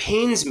it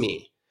pains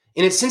me.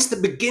 And it's since the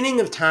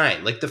beginning of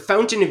time. Like the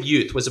fountain of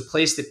youth was a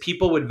place that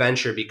people would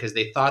venture because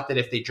they thought that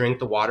if they drank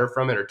the water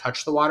from it or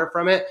touched the water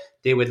from it,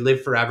 they would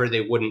live forever.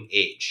 They wouldn't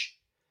age.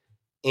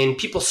 And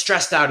people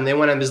stressed out and they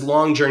went on this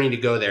long journey to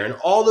go there. And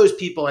all those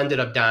people ended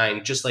up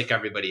dying just like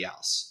everybody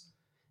else.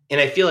 And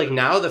I feel like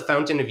now the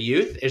fountain of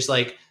youth is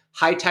like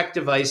high-tech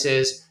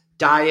devices,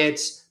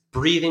 diets,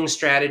 breathing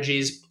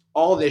strategies,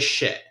 all this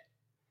shit.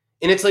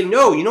 And it's like,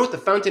 no, you know what the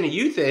fountain of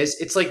youth is?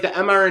 It's like the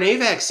mRNA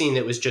vaccine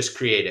that was just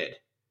created.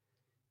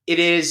 It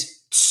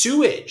is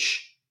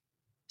sewage,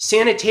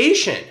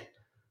 sanitation.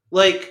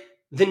 Like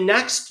the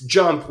next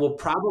jump will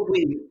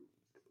probably,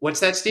 what's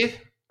that, Steve?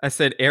 I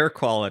said air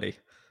quality.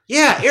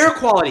 Yeah, air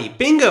quality.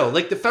 Bingo.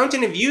 Like the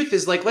fountain of youth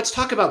is like, let's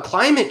talk about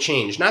climate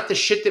change, not the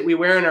shit that we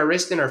wear on our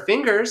wrist and our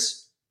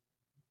fingers.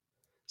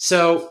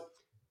 So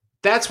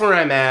that's where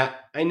I'm at.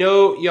 I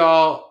know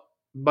y'all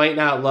might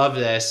not love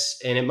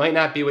this and it might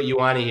not be what you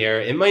want to hear.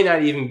 It might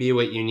not even be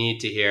what you need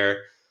to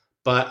hear.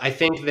 But I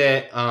think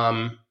that,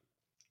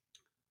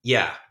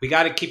 we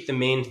got to keep the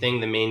main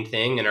thing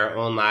in our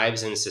own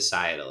lives and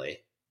societally.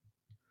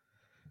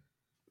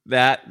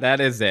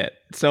 That is it.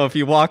 So if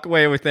you walk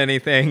away with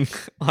anything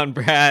on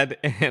Brad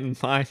and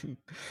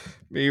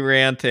me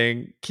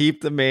ranting,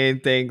 keep the main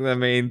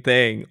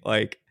thing.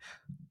 Like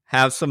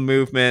have some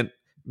movement,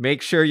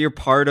 make sure you're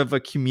part of a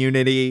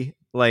community,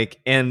 like,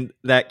 and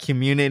that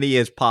community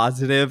is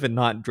positive and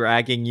not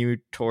dragging you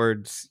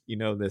towards,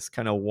 this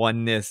kind of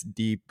oneness,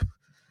 deep,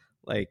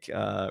 like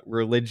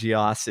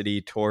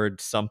religiosity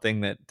towards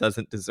something that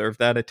doesn't deserve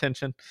that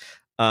attention.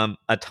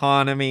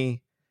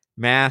 Autonomy,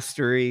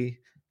 mastery,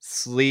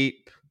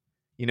 sleep,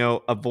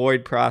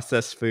 avoid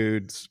processed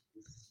foods,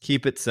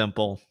 keep it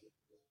simple.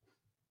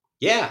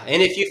 Yeah.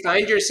 And if you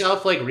find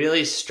yourself like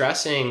really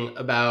stressing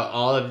about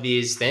all of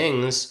these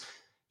things,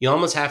 you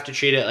almost have to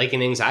treat it like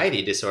an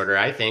anxiety disorder,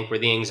 I think, where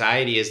the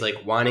anxiety is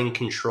like wanting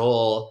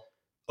control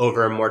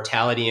over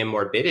mortality and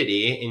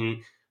morbidity. And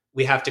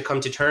we have to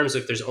come to terms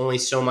with there's only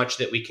so much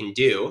that we can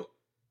do.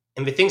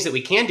 And the things that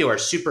we can do are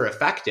super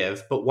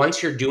effective. But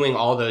once you're doing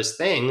all those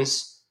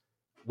things,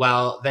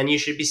 well, then you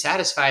should be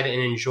satisfied and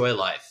enjoy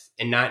life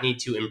and not need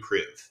to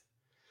improve.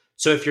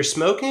 So if you're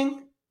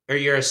smoking or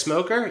you're a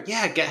smoker,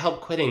 get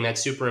help quitting.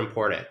 That's super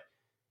important.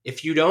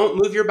 If you don't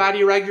move your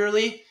body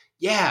regularly,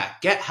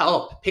 get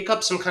help. Pick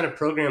up some kind of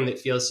program that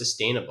feels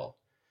sustainable.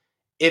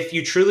 If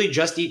you truly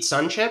just eat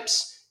sun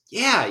chips,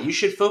 you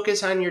should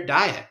focus on your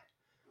diet.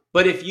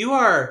 But if you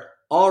are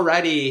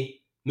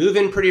already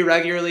moving pretty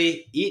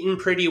regularly, eating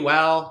pretty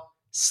well,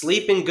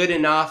 sleeping good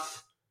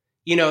enough,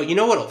 you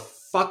know what'll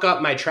fuck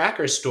up my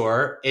tracker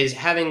store is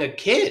having a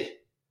kid.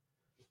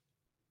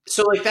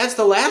 So like that's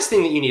the last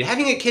thing that you need.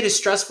 Having a kid is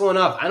stressful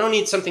enough. I don't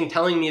need something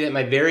telling me that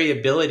my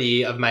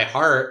variability of my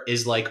heart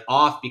is like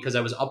off because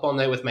I was up all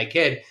night with my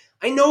kid.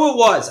 I know it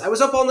was. I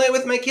was up all night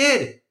with my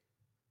kid.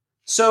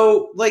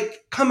 So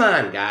like, come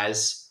on,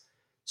 guys.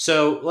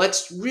 So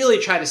let's really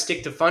try to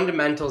stick to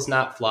fundamentals,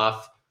 not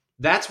fluff.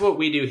 That's what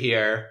we do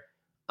here.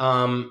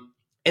 And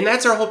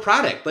that's our whole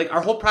product. Like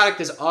our whole product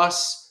is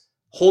us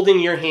holding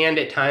your hand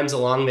at times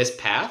along this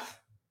path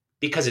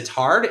because it's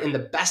hard. And the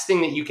best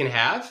thing that you can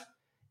have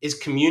is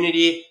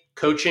community,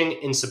 coaching,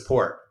 and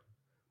support.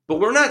 But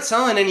we're not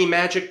selling any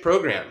magic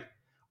program.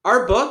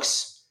 Our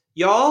books,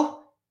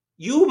 y'all,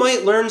 you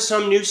might learn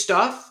some new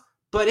stuff,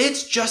 but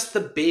it's just the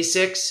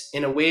basics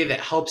in a way that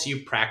helps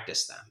you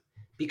practice them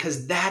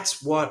because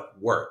that's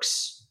what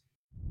works.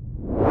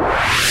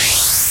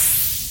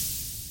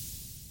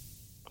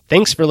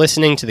 Thanks for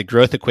listening to the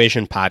Growth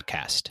Equation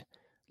podcast.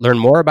 Learn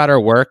more about our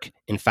work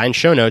and find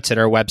show notes at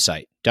our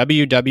website,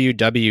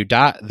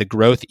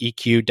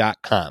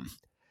 www.thegrowtheq.com.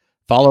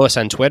 Follow us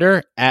on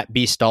Twitter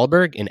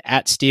 @bstallberg and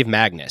 @Steve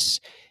Magnus.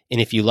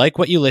 And if you like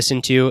what you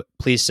listen to,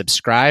 please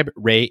subscribe,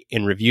 rate,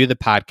 and review the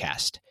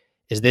podcast,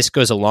 as this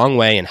goes a long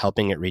way in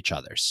helping it reach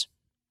others.